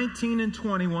verses 19 and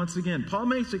 20 once again. Paul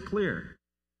makes it clear.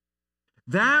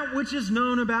 That which is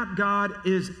known about God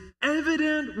is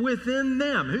evident within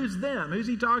them. Who's them? Who's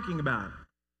he talking about?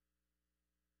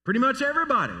 Pretty much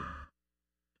everybody.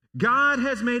 God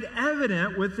has made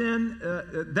evident within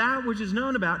that which is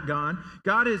known about God.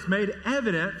 God has made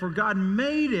evident, for God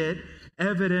made it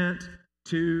evident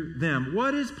to them.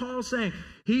 What is Paul saying?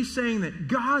 He's saying that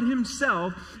God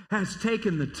Himself has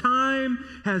taken the time,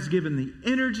 has given the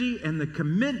energy and the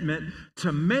commitment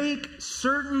to make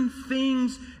certain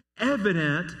things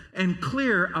evident and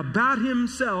clear about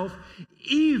Himself,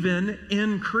 even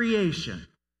in creation.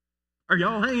 Are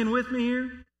y'all hanging with me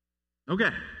here?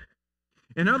 Okay.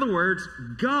 In other words,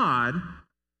 God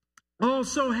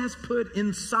also has put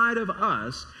inside of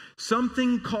us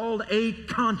something called a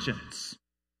conscience.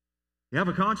 You have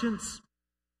a conscience?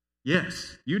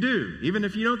 Yes, you do. Even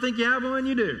if you don't think you have one,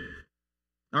 you do.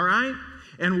 All right?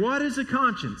 And what is a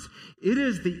conscience? It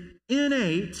is the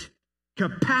innate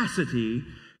capacity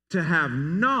to have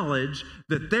knowledge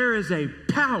that there is a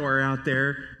power out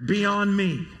there beyond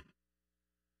me.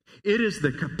 It is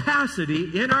the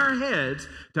capacity in our heads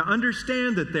to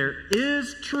understand that there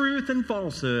is truth and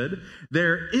falsehood,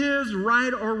 there is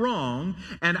right or wrong,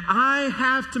 and I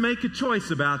have to make a choice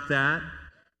about that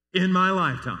in my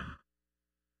lifetime.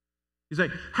 You say,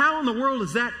 how in the world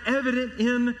is that evident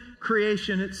in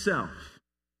creation itself?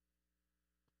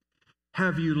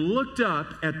 Have you looked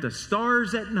up at the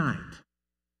stars at night?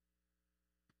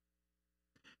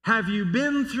 Have you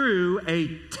been through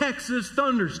a Texas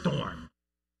thunderstorm?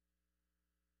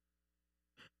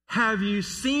 Have you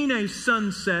seen a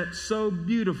sunset so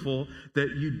beautiful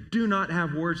that you do not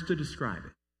have words to describe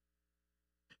it?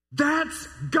 That's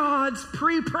God's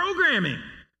pre-programming.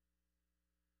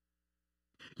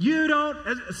 You don't,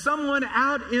 as someone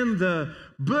out in the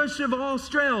bush of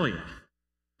Australia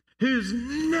who's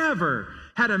never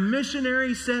had a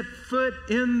missionary set foot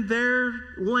in their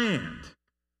land,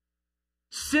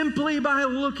 simply by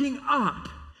looking up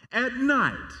at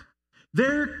night,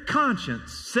 their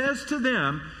conscience says to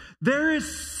them, there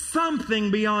is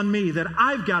something beyond me that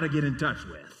I've got to get in touch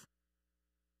with.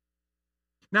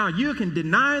 Now, you can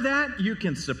deny that, you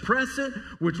can suppress it,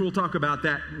 which we'll talk about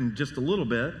that in just a little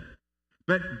bit.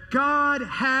 But God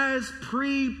has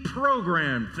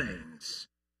pre-programmed things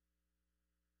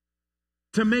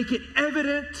to make it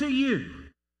evident to you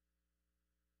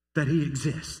that He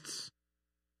exists.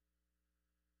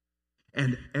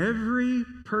 And every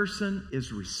person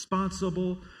is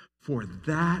responsible for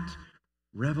that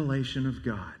revelation of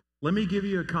God. Let me give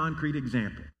you a concrete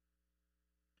example.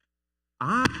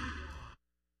 That's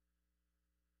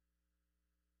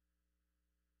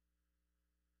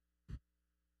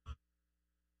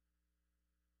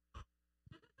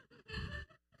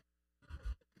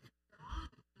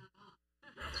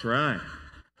right.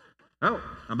 Oh,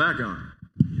 I'm back on.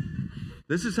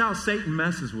 This is how Satan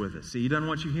messes with us. See, he doesn't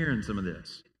want you hearing some of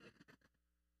this.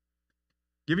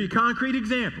 Give you a concrete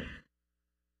example.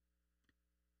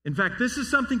 In fact, this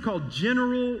is something called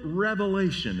general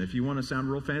revelation, if you want to sound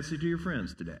real fancy to your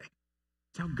friends today.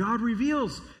 It's how God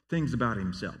reveals things about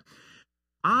Himself.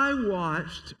 I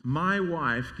watched my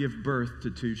wife give birth to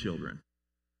 2 children.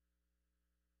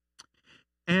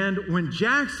 And when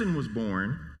Jackson was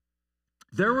born,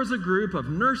 there was a group of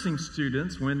nursing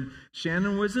students when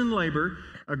Shannon was in labor,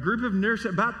 a group of nurses,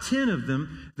 about 10 of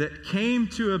them, that came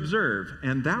to observe.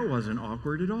 And that wasn't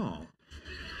awkward at all.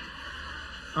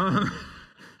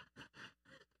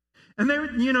 And they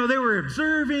were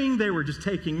observing, they were just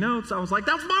taking notes. I was like,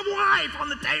 that's my wife on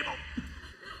the table.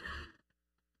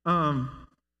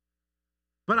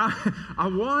 But I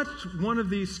watched one of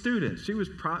these students. She was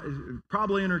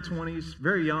probably in her 20s,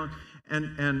 very young,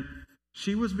 and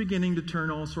she was beginning to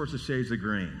turn all sorts of shades of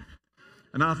green.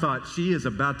 And I thought, she is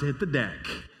about to hit the deck.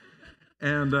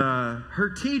 And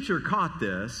her teacher caught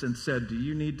this and said, do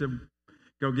you need to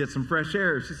go get some fresh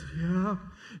air? She said, yeah.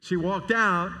 She walked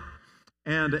out,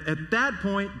 and at that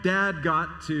point, Dad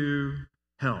got to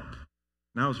help.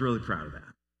 And I was really proud of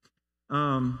that.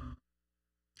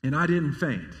 And I didn't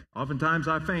faint. Oftentimes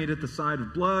I faint at the sight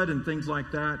of blood and things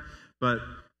like that, but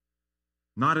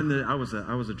not in the, I was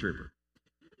a trooper.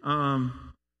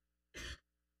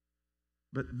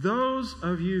 But those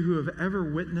of you who have ever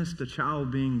witnessed a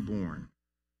child being born,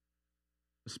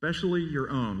 especially your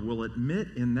own, will admit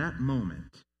in that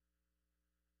moment,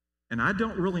 and I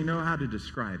don't really know how to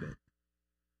describe it,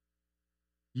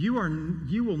 you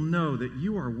will know that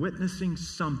you are witnessing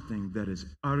something that is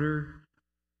otherworldly.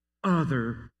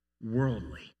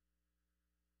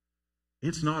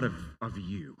 It's not of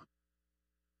you.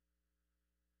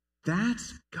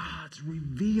 That's God's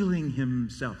revealing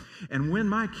Himself. And when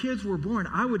my kids were born,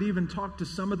 I would even talk to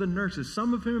some of the nurses,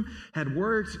 some of whom had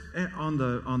worked on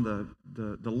the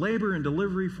labor and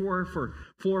delivery floor for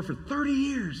 30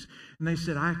 years. And they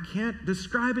said, I can't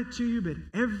describe it to you, but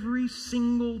every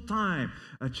single time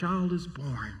a child is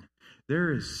born,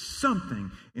 there is something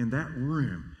in that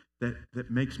room that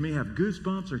makes me have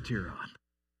goosebumps or tear up.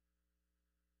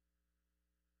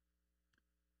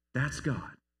 That's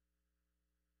God.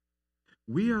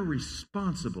 We are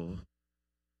responsible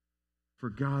for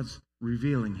God's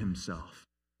revealing Himself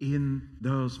in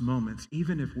those moments,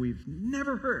 even if we've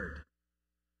never heard.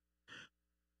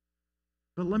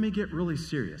 But let me get really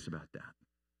serious about that.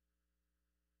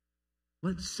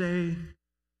 let's say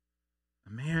a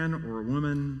man or a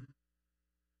woman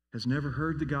has never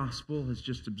heard the gospel, has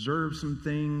just observed some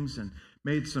things and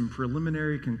made some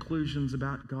preliminary conclusions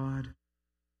about God.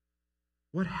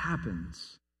 What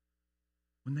happens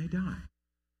when they die?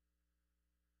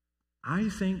 I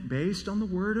think based on the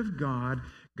Word of God,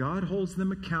 God holds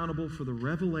them accountable for the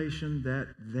revelation that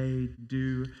they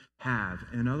do have.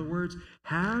 In other words,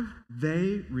 have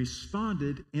they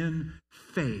responded in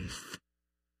faith?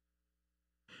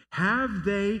 Have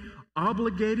they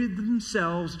obligated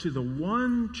themselves to the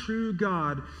one true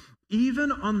God,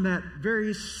 even on that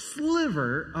very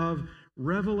sliver of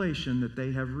revelation that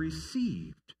they have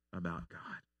received about God?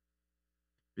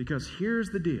 Because here's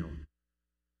the deal.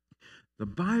 The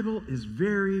Bible is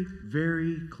very,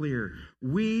 very clear.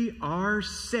 We are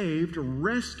saved,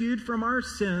 rescued from our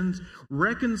sins,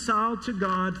 reconciled to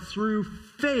God through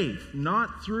faith,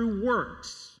 not through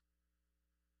works.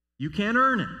 You can't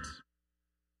earn it.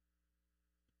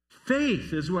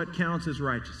 Faith is what counts as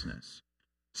righteousness.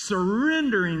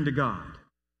 Surrendering to God.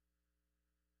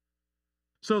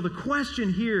 So the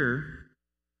question here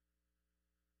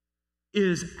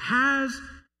is, has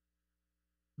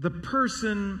the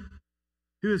person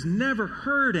who has never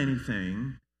heard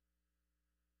anything,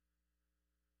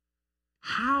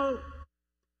 how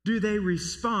do they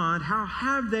respond? How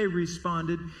have they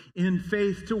responded in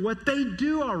faith to what they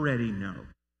do already know?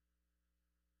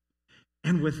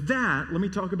 And with that, let me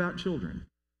talk about children.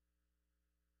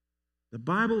 The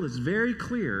Bible is very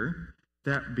clear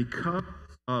that because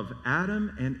of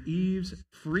Adam and Eve's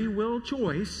free will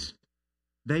choice,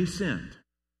 they sinned.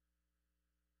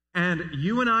 And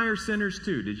you and I are sinners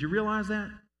too. Did you realize that?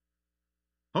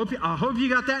 I hope you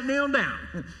got that nailed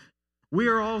down. We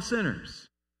are all sinners.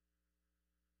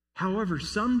 However,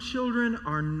 some children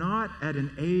are not at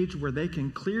an age where they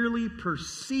can clearly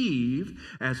perceive,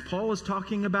 as Paul is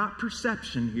talking about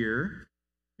perception here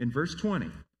in verse 20.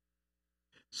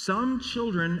 Some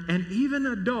children and even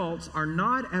adults are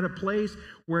not at a place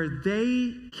where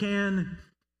they can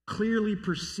clearly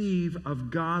perceive of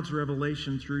God's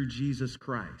revelation through Jesus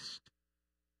Christ.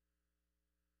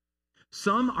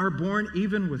 Some are born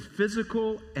even with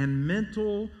physical and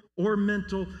mental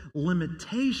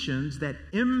limitations that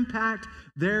impact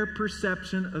their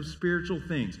perception of spiritual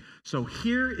things. So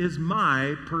here is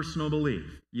my personal belief.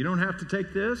 You don't have to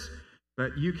take this,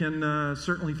 but you can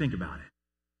certainly think about it.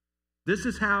 This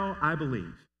is how I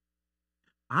believe.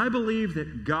 I believe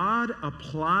that God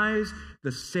applies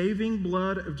the saving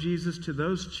blood of Jesus to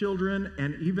those children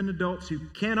and even adults who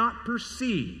cannot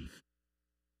perceive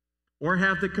or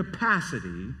have the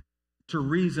capacity to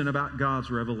reason about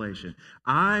God's revelation.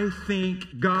 I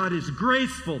think God is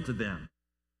graceful to them.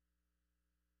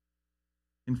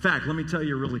 In fact, let me tell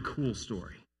you a really cool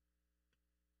story.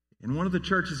 In one of the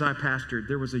churches I pastored,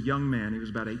 there was a young man. He was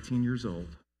about 18 years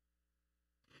old.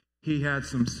 He had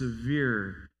some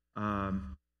severe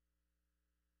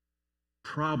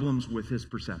problems with his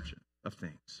perception of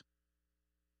things.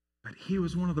 But he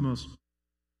was one of the most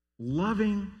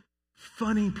loving,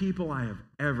 funny people I have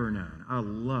ever known. I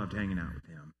loved hanging out with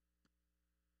him.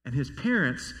 And his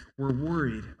parents were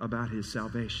worried about his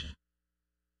salvation.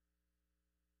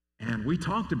 And we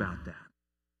talked about that.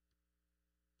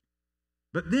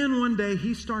 But then one day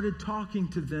he started talking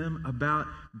to them about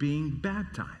being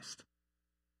baptized.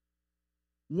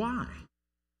 Why?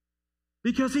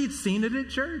 Because he'd seen it at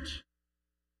church.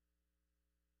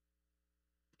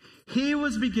 He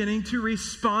was beginning to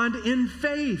respond in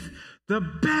faith, the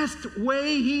best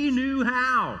way he knew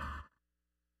how.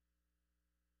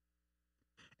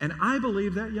 And I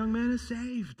believe that young man is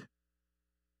saved.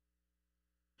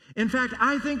 In fact,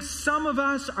 I think some of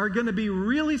us are going to be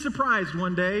really surprised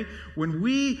one day when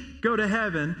we go to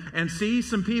heaven and see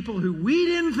some people who we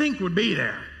didn't think would be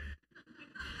there.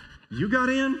 You got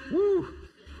in? Woo!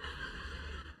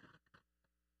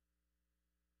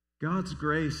 God's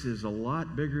grace is a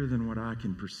lot bigger than what I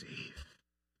can perceive.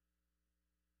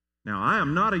 Now, I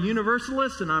am not a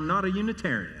universalist and I'm not a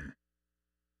Unitarian.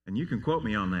 And you can quote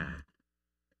me on that.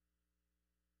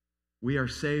 We are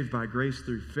saved by grace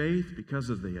through faith because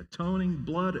of the atoning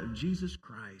blood of Jesus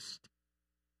Christ.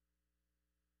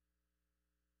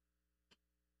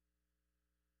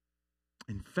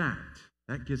 In fact,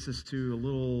 that gets us to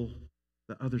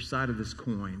the other side of this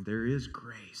coin. There is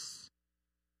grace.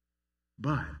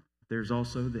 But there's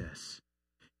also this.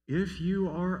 If you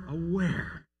are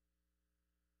aware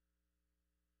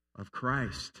of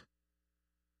Christ,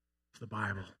 of the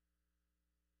Bible,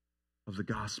 of the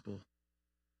gospel,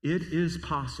 it is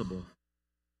possible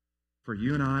for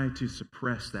you and I to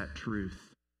suppress that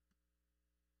truth.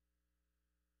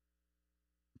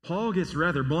 Paul gets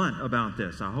rather blunt about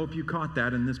this. I hope you caught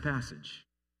that in this passage.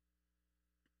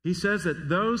 He says that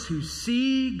those who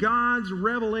see God's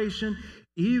revelation,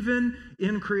 even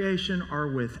in creation,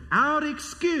 are without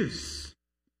excuse.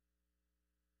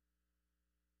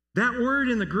 That word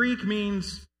in the Greek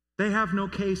means they have no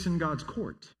case in God's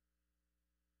court.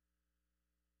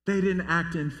 They didn't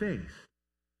act in faith.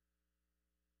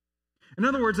 In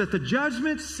other words, at the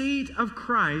judgment seat of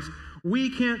Christ,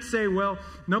 we can't say, well,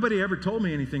 nobody ever told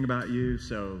me anything about you,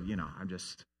 so, I'm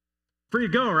just free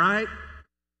to go, right?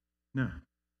 No.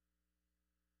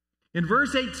 In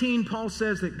verse 18, Paul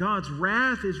says that God's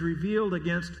wrath is revealed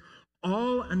against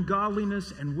all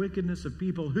ungodliness and wickedness of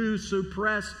people who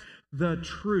suppress the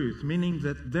truth, meaning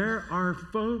that there are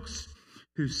folks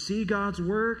who see God's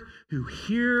work, who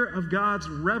hear of God's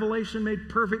revelation made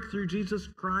perfect through Jesus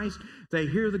Christ. They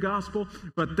hear the gospel,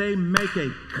 but they make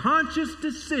a conscious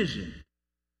decision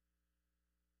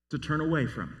to turn away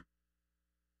from it.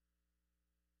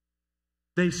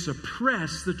 They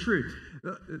suppress the truth.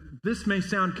 This may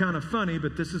sound kind of funny,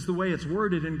 but this is the way it's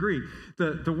worded in Greek.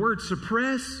 The word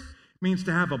suppress means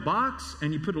to have a box,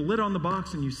 and you put a lid on the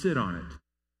box and you sit on it.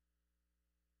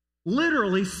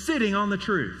 Literally sitting on the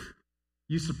truth.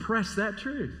 You suppress that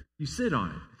truth. You sit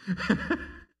on it.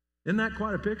 Isn't that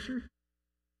quite a picture?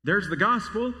 There's the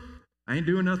gospel. I ain't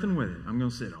doing nothing with it. I'm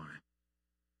going to sit on it.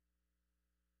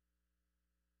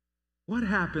 What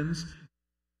happens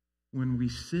when we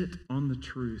sit on the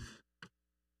truth?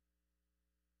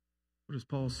 What does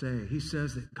Paul say? He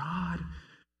says that God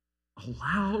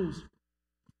allows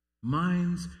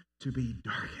minds to be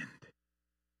darkened.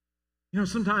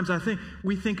 Sometimes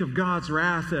we think of God's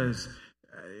wrath as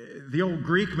the old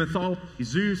Greek mythology,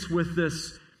 Zeus with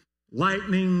this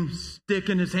lightning stick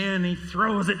in his hand, and he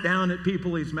throws it down at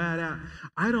people he's mad at.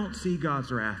 I don't see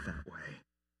God's wrath that way.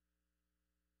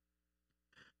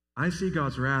 I see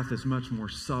God's wrath as much more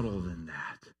subtle than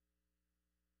that.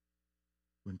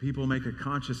 When people make a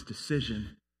conscious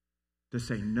decision to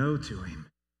say no to Him,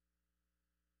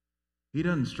 He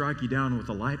doesn't strike you down with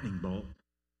a lightning bolt.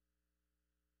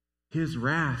 His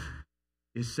wrath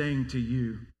is saying to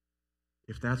you,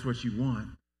 if that's what you want,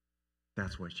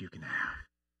 that's what you can have.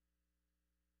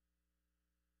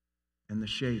 And the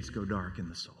shades go dark in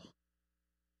the soul.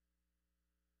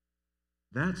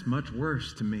 That's much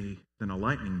worse to me than a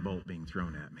lightning bolt being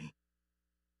thrown at me.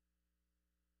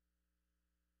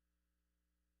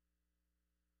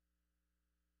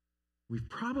 We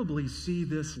probably see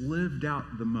this lived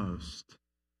out the most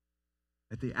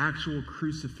at the actual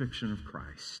crucifixion of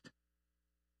Christ.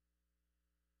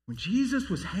 When Jesus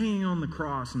was hanging on the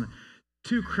cross and the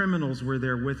two criminals were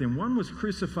there with Him, one was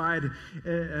crucified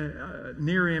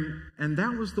near Him, and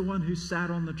that was the one who sat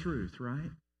on the truth,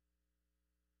 right?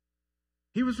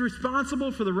 He was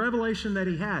responsible for the revelation that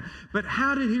he had. But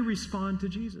how did he respond to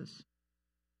Jesus?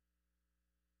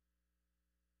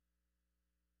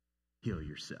 Heal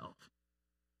yourself.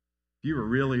 If you were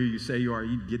really who you say you are,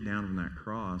 you'd get down from that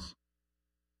cross.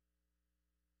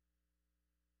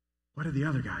 What did the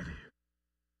other guy do?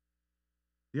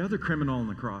 The other criminal on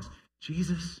the cross,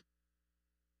 Jesus,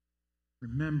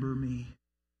 remember me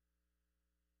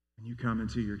when you come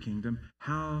into your kingdom.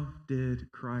 How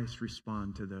did Christ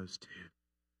respond to those two?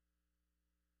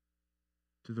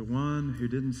 To the one who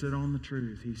didn't sit on the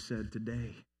truth, He said,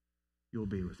 today you'll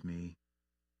be with me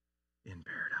in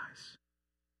paradise.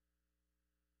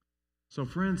 So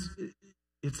friends,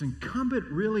 it's incumbent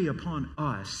really upon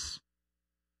us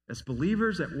as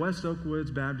believers at West Oak Woods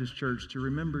Baptist Church to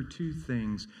remember two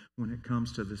things when it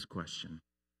comes to this question.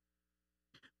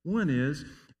 One is,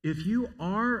 if you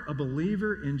are a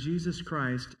believer in Jesus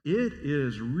Christ, it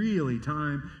is really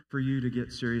time for you to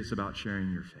get serious about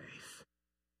sharing your faith.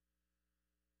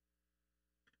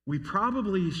 We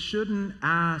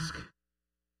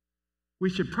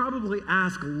should probably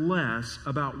ask less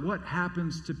about what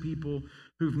happens to people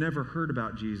who've never heard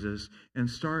about Jesus and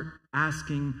start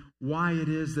asking why it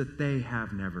is that they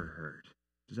have never heard.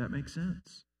 Does that make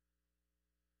sense?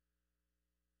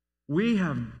 We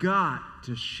have got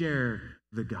to share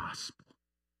the gospel.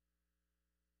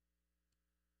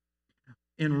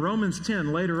 In Romans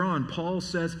 10, later on, Paul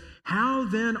says, how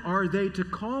then are they to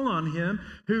call on Him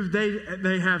who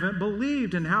they haven't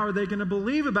believed? And how are they going to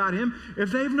believe about Him if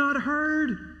they've not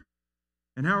heard?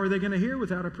 And how are they going to hear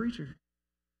without a preacher?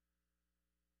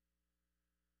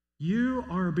 You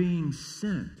are being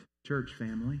sent, church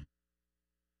family.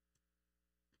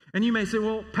 And you may say,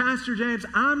 well, Pastor James,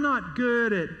 I'm not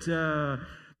good at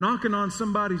knocking on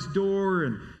somebody's door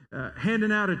and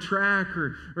handing out a tract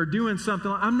or doing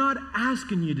something. I'm not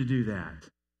asking you to do that.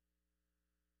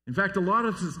 In fact, a lot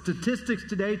of the statistics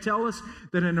today tell us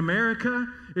that in America,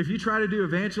 if you try to do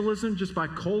evangelism just by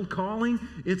cold calling,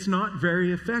 it's not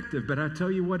very effective. But I tell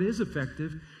you what is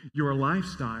effective, your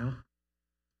lifestyle.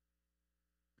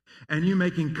 And you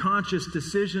making conscious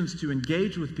decisions to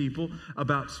engage with people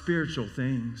about spiritual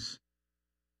things.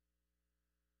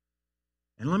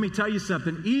 And let me tell you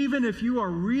something, even if you are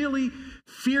really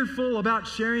fearful about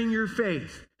sharing your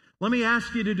faith, let me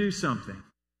ask you to do something.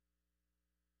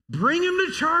 Bring them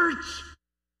to church.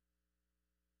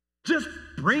 Just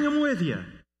bring them with you.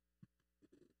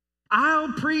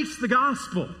 I'll preach the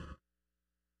gospel.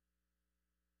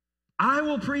 I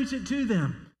will preach it to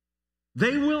them.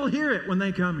 They will hear it when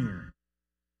they come here.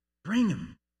 Bring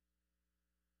them.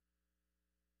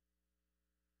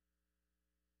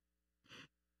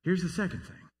 Here's the second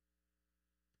thing.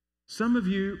 Some of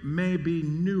you may be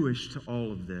newish to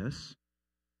all of this,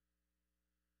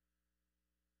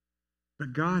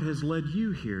 but God has led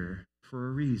you here for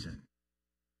a reason.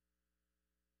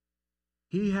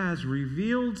 He has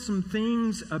revealed some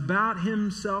things about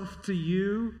Himself to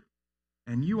you,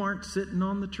 and you aren't sitting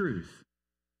on the truth.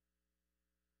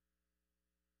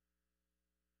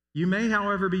 You may,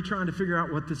 however, be trying to figure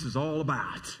out what this is all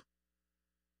about.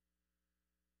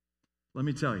 Let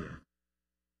me tell you.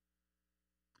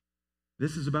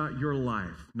 This is about your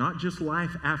life, not just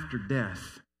life after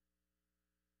death.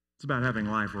 It's about having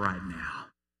life right now.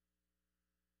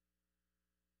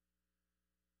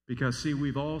 Because, see,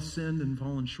 we've all sinned and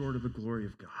fallen short of the glory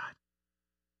of God.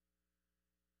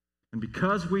 And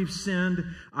because we've sinned,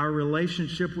 our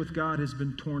relationship with God has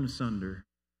been torn asunder.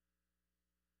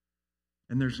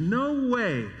 And there's no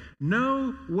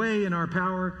way in our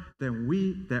power that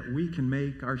we can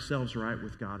make ourselves right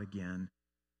with God again.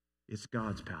 It's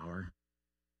God's power.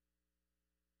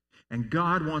 And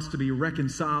God wants to be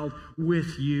reconciled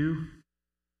with you.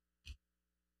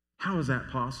 How is that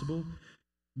possible?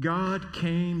 God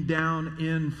came down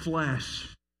in flesh.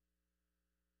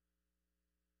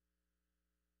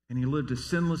 And He lived a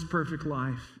sinless, perfect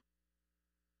life.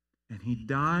 And He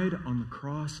died on the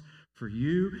cross for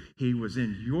you. He was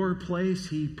in your place.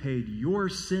 He paid your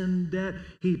sin debt.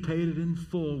 He paid it in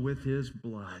full with His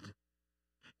blood.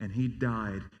 And He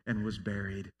died and was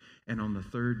buried. And on the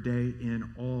third day,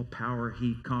 in all power,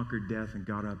 He conquered death and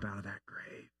got up out of that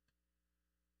grave.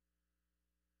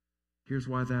 Here's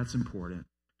why that's important.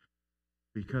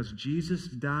 Because Jesus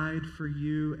died for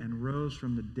you and rose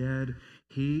from the dead,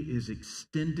 He is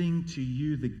extending to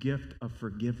you the gift of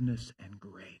forgiveness and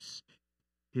grace.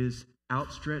 His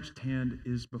outstretched hand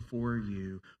is before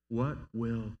you. What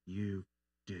will you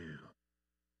do?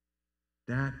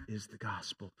 That is the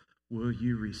gospel. Will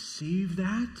you receive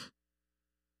that?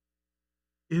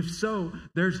 If so,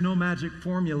 there's no magic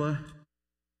formula.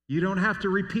 You don't have to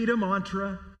repeat a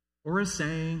mantra or a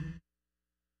saying.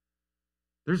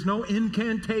 There's no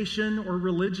incantation or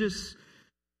religious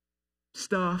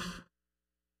stuff.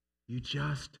 You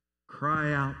just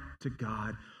cry out to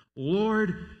God,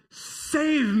 Lord,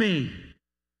 save me.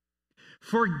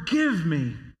 Forgive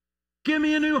me. Give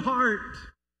me a new heart.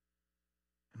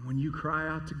 And when you cry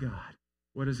out to God,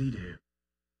 what does He do?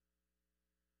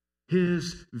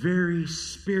 His very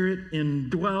Spirit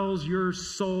indwells your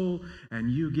soul, and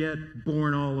you get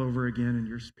born all over again in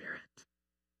your spirit.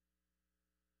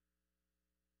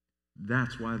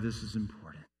 That's why this is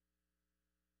important.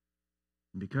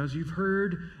 Because you've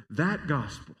heard that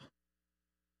gospel,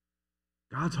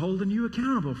 God's holding you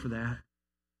accountable for that.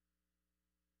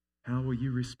 How will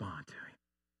you respond to Him?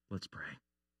 Let's pray.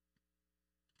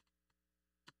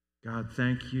 God,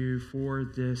 thank you for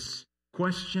this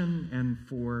question and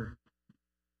for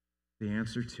the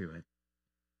answer to it.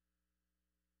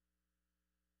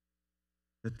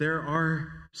 That there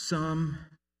are some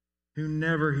who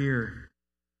never hear.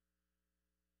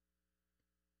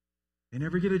 They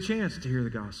never get a chance to hear the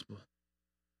gospel.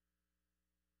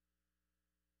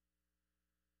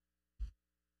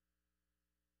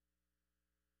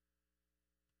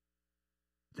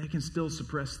 They can still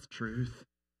suppress the truth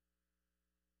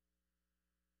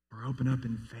or open up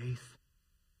in faith.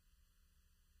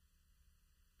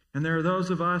 And there are those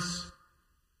of us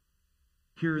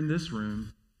here in this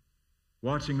room,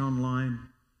 watching online,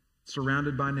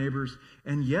 surrounded by neighbors.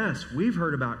 And yes, we've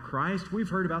heard about Christ. We've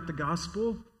heard about the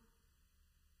gospel.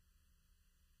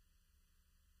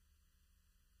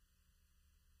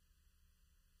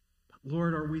 But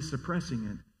Lord, are we suppressing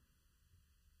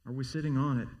it? Are we sitting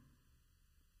on it?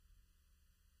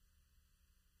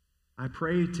 I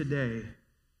pray today,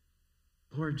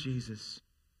 Lord Jesus,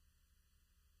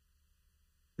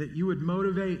 that you would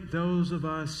motivate those of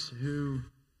us who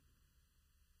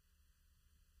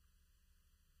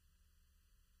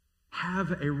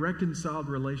have a reconciled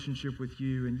relationship with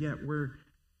you, and yet we're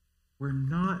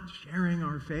not sharing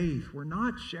our faith. We're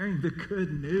not sharing the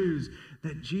good news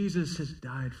that Jesus has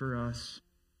died for us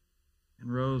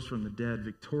and rose from the dead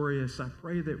victorious. I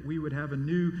pray that we would have a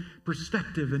new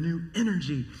perspective, a new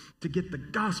energy to get the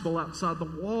gospel outside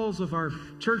the walls of our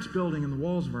church building and the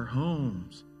walls of our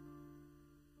homes.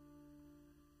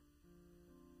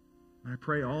 I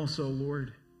pray also,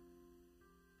 Lord,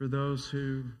 for those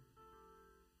who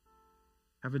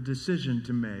have a decision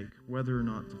to make whether or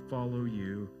not to follow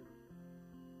you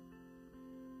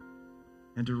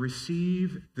and to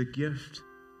receive the gift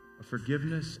of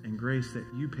forgiveness and grace that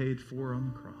you paid for on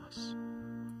the cross.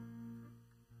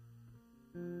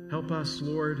 Help us,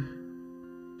 Lord,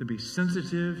 to be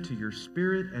sensitive to your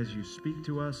Spirit as you speak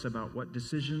to us about what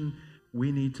decision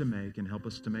we need to make, and help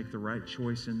us to make the right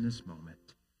choice in this moment.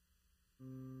 In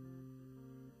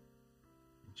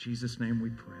Jesus' name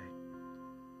we pray.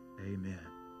 Amen.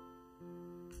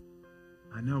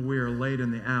 I know we are late in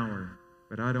the hour,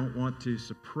 but I don't want to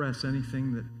suppress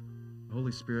anything that the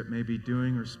Holy Spirit may be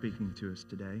doing or speaking to us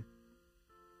today.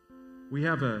 We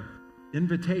have an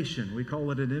invitation. We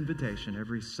call it an invitation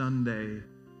every Sunday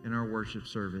in our worship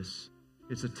service.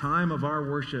 It's a time of our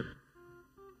worship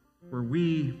where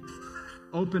we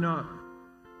open up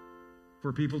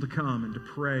for people to come and to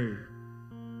pray,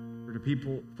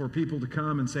 for people to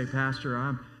come and say, Pastor,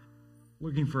 I'm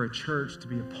looking for a church to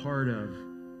be a part of.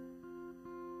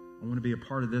 I want to be a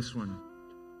part of this one.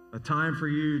 A time for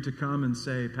you to come and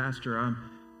say, Pastor, I'm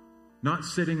not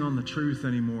sitting on the truth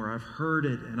anymore. I've heard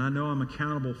it, and I know I'm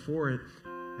accountable for it,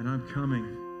 and I'm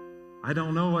coming. I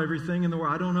don't know everything in the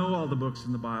world. I don't know all the books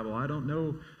in the Bible. I don't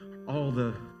know all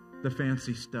the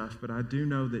fancy stuff, but I do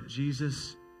know that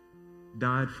Jesus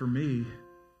died for me,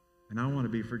 and I want to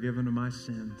be forgiven of my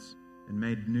sins and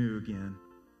made new again.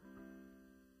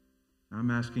 I'm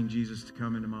asking Jesus to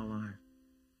come into my life.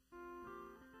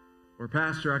 Or,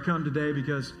 Pastor, I come today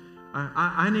because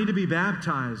I need to be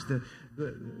baptized.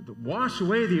 Wash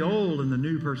away the old and the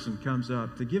new person comes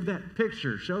up. To give that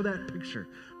picture, show that picture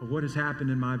of what has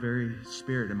happened in my very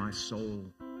spirit and my soul.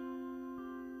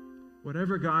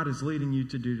 Whatever God is leading you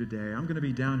to do today, I'm going to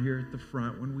be down here at the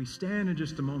front. When we stand in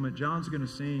just a moment, John's going to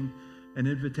sing an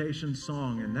invitation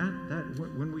song. And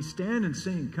when we stand and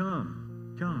sing, come.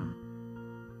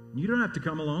 You don't have to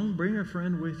come alone. Bring a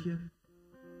friend with you.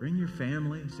 Bring your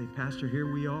family. Say, Pastor,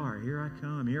 here we are. Here I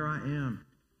come. Here I am.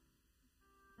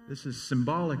 This is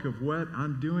symbolic of what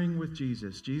I'm doing with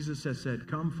Jesus. Jesus has said,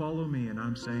 come follow me. And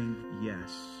I'm saying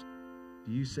yes.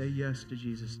 Do you say yes to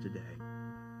Jesus today?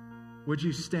 Would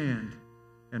you stand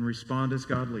and respond as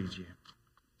God leads you?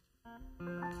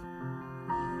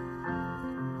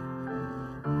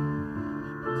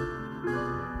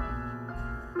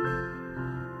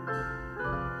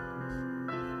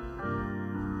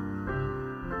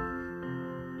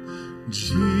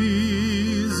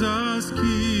 Jesus,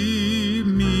 keep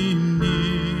me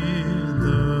near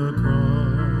the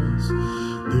cross.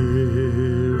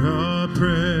 There a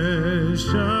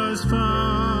precious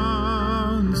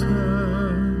fountain,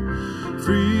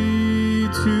 free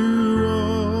to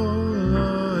all,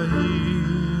 a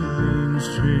healing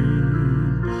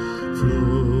stream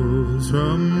flows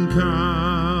from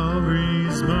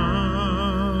Calvary's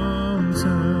mountain.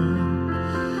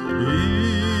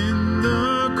 In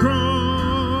the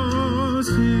cross,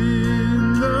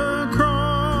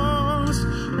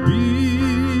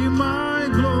 be my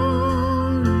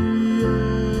glory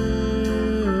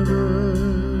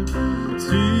ever,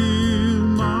 till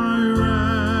my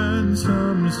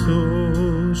ransom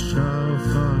soul shall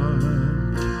find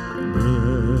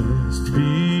rest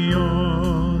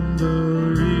beyond the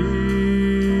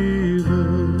river.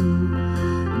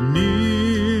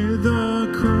 Near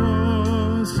the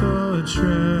cross, a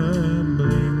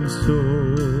trembling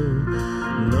soul,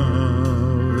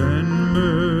 love and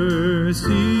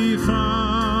mercy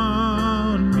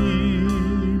found me.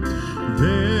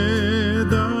 There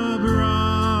the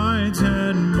bright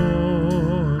and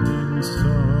morning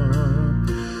star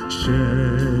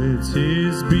sheds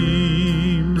his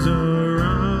beams around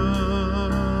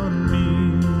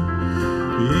me.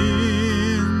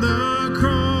 In the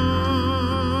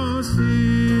cross,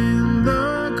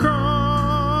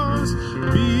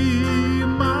 be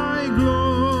my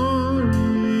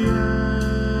glory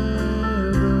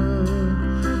ever,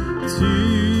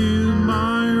 till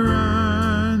my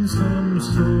ransom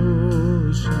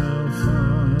soul shall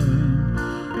find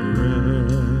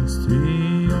rest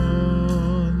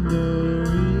beyond the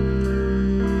river.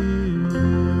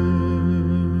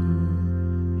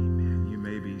 Amen. You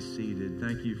may be seated.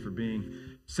 Thank you for being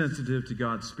sensitive to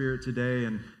God's Spirit today.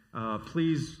 And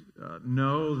please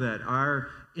know that our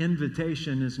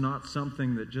invitation is not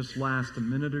something that just lasts a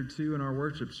minute or two in our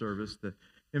worship service. The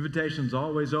invitation's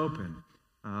always open.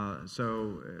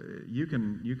 So you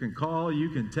can call, you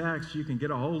can text, you can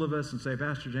get a hold of us and say,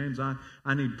 Pastor James, I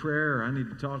need prayer, or I need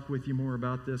to talk with you more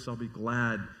about this. I'll be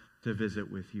glad to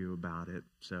visit with you about it.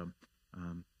 So I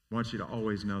want you to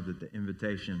always know that the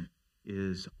invitation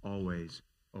is always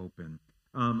open.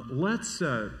 Let's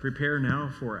prepare now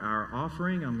for our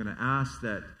offering. I'm going to ask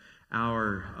that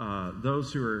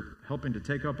those who are helping to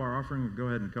take up our offering will go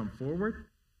ahead and come forward.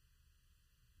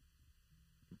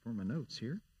 For my notes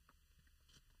here.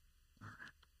 All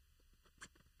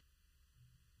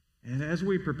right. And as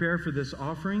we prepare for this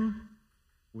offering,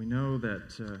 we know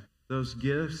that those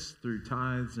gifts through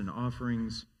tithes and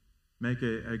offerings make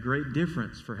a great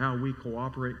difference for how we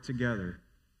cooperate together,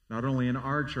 not only in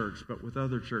our church, but with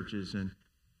other churches, and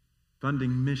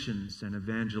funding missions and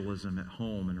evangelism at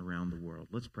home and around the world.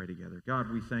 Let's pray together.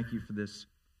 God, we thank you for this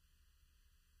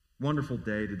wonderful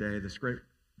day today, this great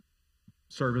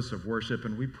service of worship,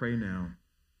 and we pray now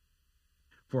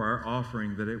for our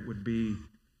offering that it would be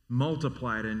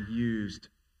multiplied and used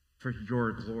for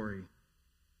your glory.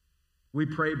 We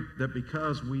pray that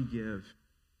because we give,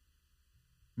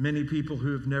 many people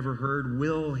who have never heard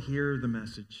will hear the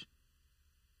message.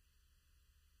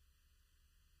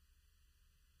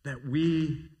 That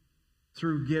we,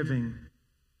 through giving,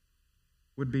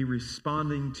 would be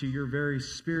responding to your very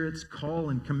Spirit's call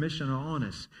and commission on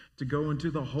us to go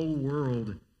into the whole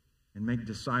world and make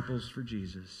disciples for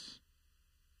Jesus.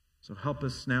 So help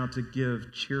us now to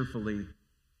give cheerfully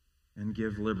and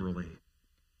give liberally.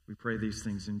 We pray these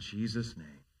things in Jesus' name.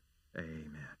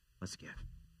 Amen. Let's give.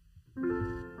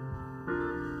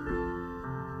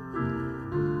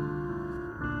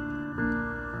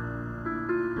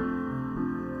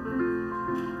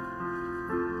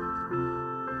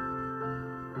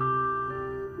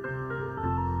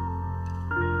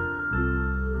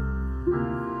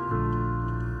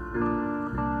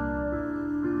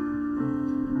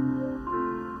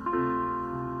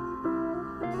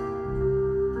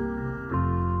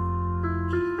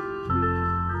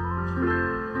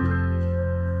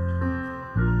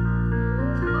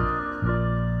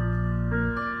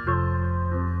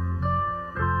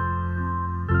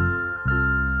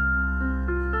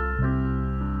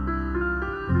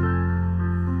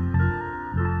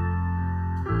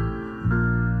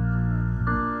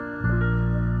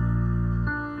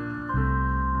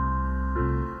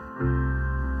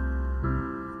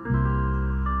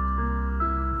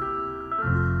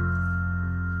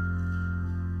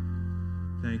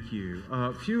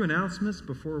 A few announcements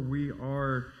before we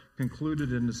are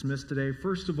concluded and dismissed today.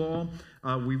 First of all,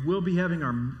 we will be having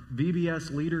our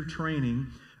VBS leader training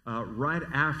right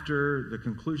after the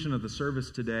conclusion of the service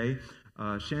today.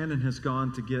 Shannon has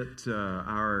gone to get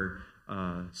our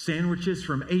sandwiches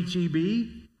from HEB.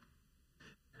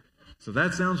 So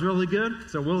that sounds really good.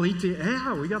 So we'll eat it.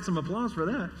 Yeah, we got some applause for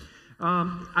that.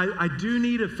 I do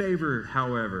need a favor,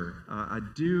 however. I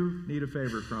do need a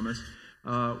favor from us.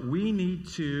 We need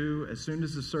to, as soon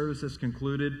as the service is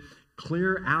concluded,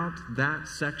 clear out that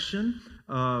section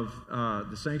of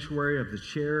the sanctuary, of the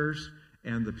chairs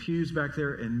and the pews back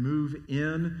there, and move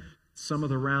in some of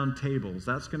the round tables.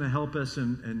 That's going to help us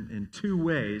in two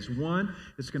ways. One,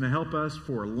 it's going to help us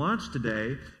for lunch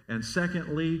today. And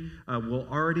secondly, we'll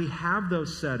already have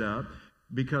those set up,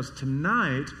 because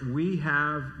tonight we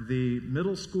have the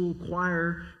middle school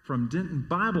choir from Denton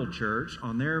Bible Church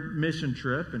on their mission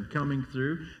trip and coming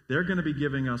through. They're going to be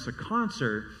giving us a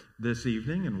concert this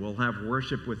evening, and we'll have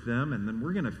worship with them, and then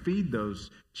we're going to feed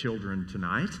those children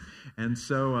tonight. And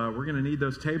so we're going to need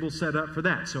those tables set up for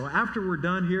that. So after we're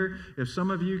done here, if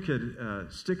some of you could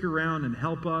stick around and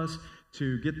help us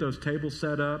to get those tables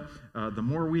set up. The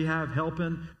more we have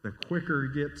helping, the quicker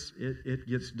it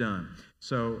gets done.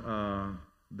 So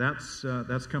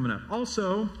that's coming up.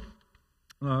 Also,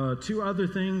 two other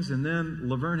things, and then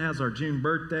Laverne has our June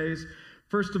birthdays.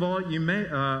 First of all, you may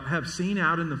have seen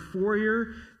out in the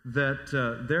foyer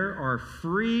that there are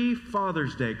free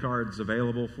Father's Day cards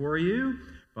available for you.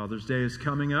 Father's Day is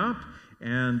coming up,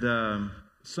 and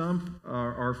some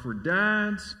are for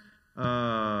dads,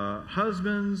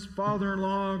 husbands,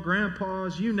 father-in-law,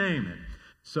 grandpas, you name it.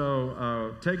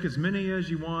 So take as many as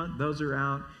you want. Those are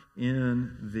out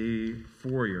in the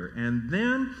foyer. And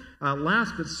then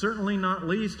last but certainly not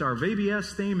least, our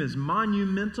VBS theme is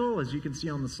monumental, as you can see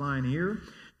on the sign here.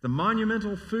 The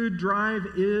Monumental Food Drive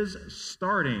is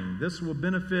starting. This will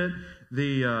benefit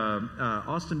the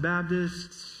Austin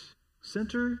Baptist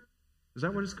Center. Is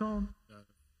that what it's called?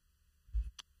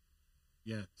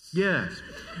 Yes. Yes.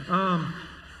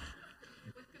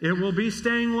 It will be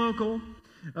staying local.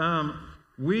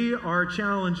 We are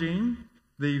challenging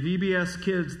the VBS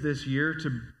kids this year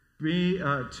to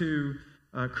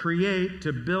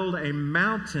build a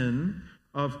mountain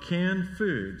of canned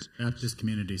foods. Baptist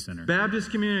Community Center.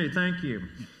 Baptist Community, thank you.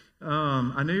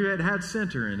 I knew it had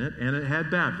center in it, and it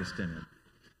had Baptist in it.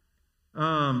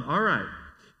 All right.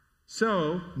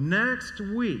 So next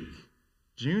week,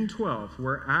 June 12th,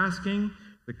 we're asking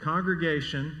the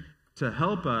congregation to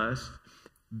help us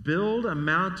build a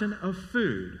mountain of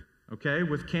food, okay,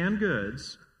 with canned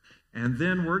goods. And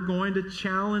then we're going to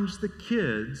challenge the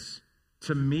kids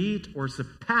to meet or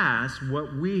surpass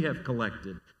what we have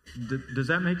collected. Does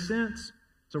that make sense?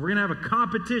 So we're going to have a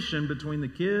competition between the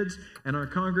kids and our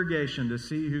congregation to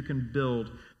see who can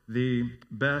build the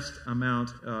biggest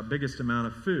amount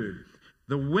of food.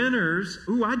 The winners,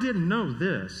 I didn't know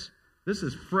this. This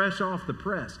is fresh off the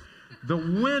press. The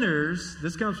winners,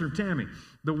 this comes from Tammy,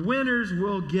 the winners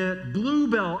will get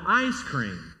Bluebell ice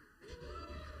cream.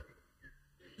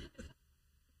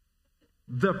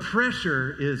 The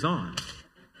pressure is on.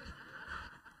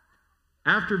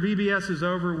 After VBS is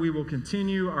over, we will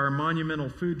continue our monumental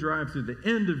food drive through the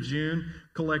end of June,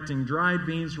 collecting dried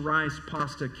beans, rice,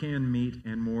 pasta, canned meat,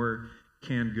 and more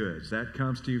canned goods. That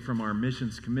comes to you from our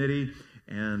missions committee,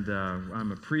 and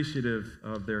I'm appreciative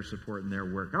of their support and their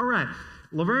work. All right,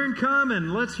 Laverne, come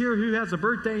and let's hear who has a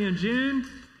birthday in June,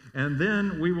 and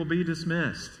then we will be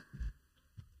dismissed.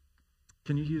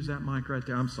 Can you use that mic right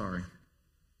there? I'm sorry.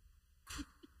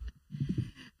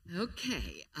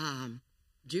 Okay,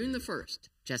 June the 1st,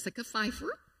 Jessica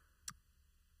Pfeiffer.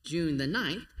 June the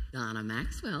 9th, Donna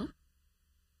Maxwell.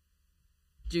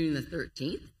 June the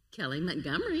 13th, Kelly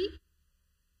Montgomery.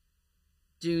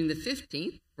 June the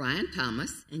 15th, Brian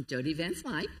Thomas and Jody Van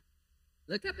Slyke.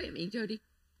 Look up at me, Jody.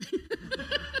 June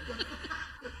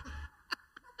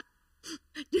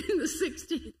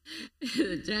the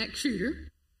 16th, Jack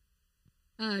Shooter.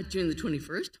 June the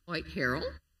 21st, Hoyt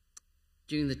Harrell.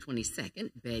 June the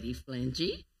 22nd, Betty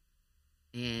Flingy,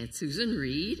 and Susan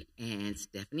Reed, and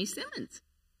Stephanie Simmons.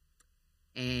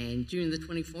 And June the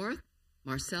 24th,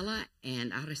 Marcella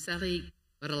and Araceli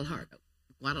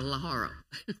Guadalajara.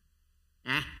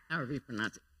 However you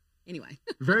pronounce it. Anyway.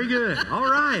 Very good. All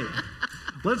right.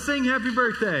 Let's sing happy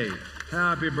birthday.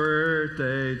 Happy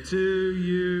birthday to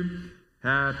you.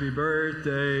 Happy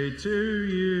birthday to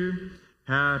you.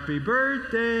 Happy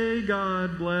birthday,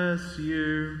 God bless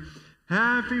you.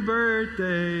 Happy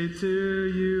birthday to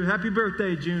you. Happy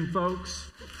birthday, June,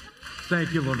 folks.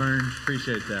 Thank you, Laverne.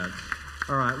 Appreciate that.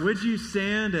 All right, would you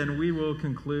stand and we will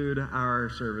conclude our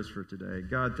service for today.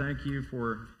 God, thank you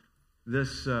for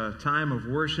this time of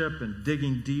worship and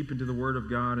digging deep into the Word of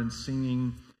God and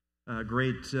singing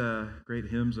great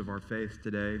hymns of our faith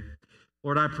today.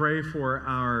 Lord, I pray for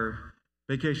our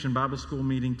Vacation Bible School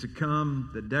meeting to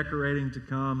come, the decorating to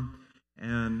come,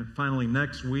 and finally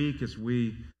next week as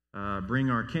we bring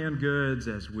our canned goods,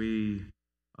 as we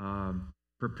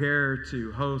prepare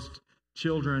to host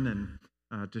children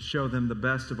and to show them the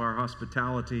best of our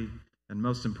hospitality, and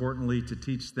most importantly, to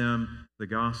teach them the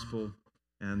gospel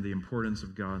and the importance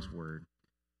of God's Word.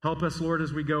 Help us, Lord,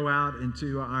 as we go out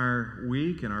into our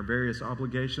week and our various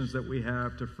obligations that we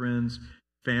have to friends,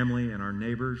 family, and our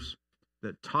neighbors,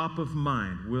 that top of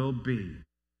mind will be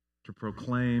to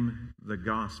proclaim the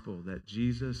gospel that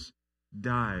Jesus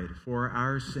died for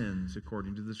our sins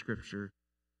according to the Scripture,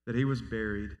 that he was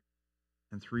buried,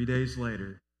 and 3 days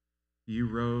later, you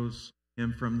rose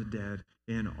him from the dead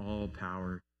in all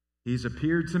power. He's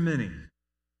appeared to many,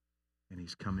 and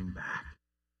he's coming back.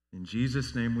 In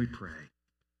Jesus' name we pray.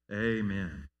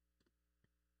 Amen.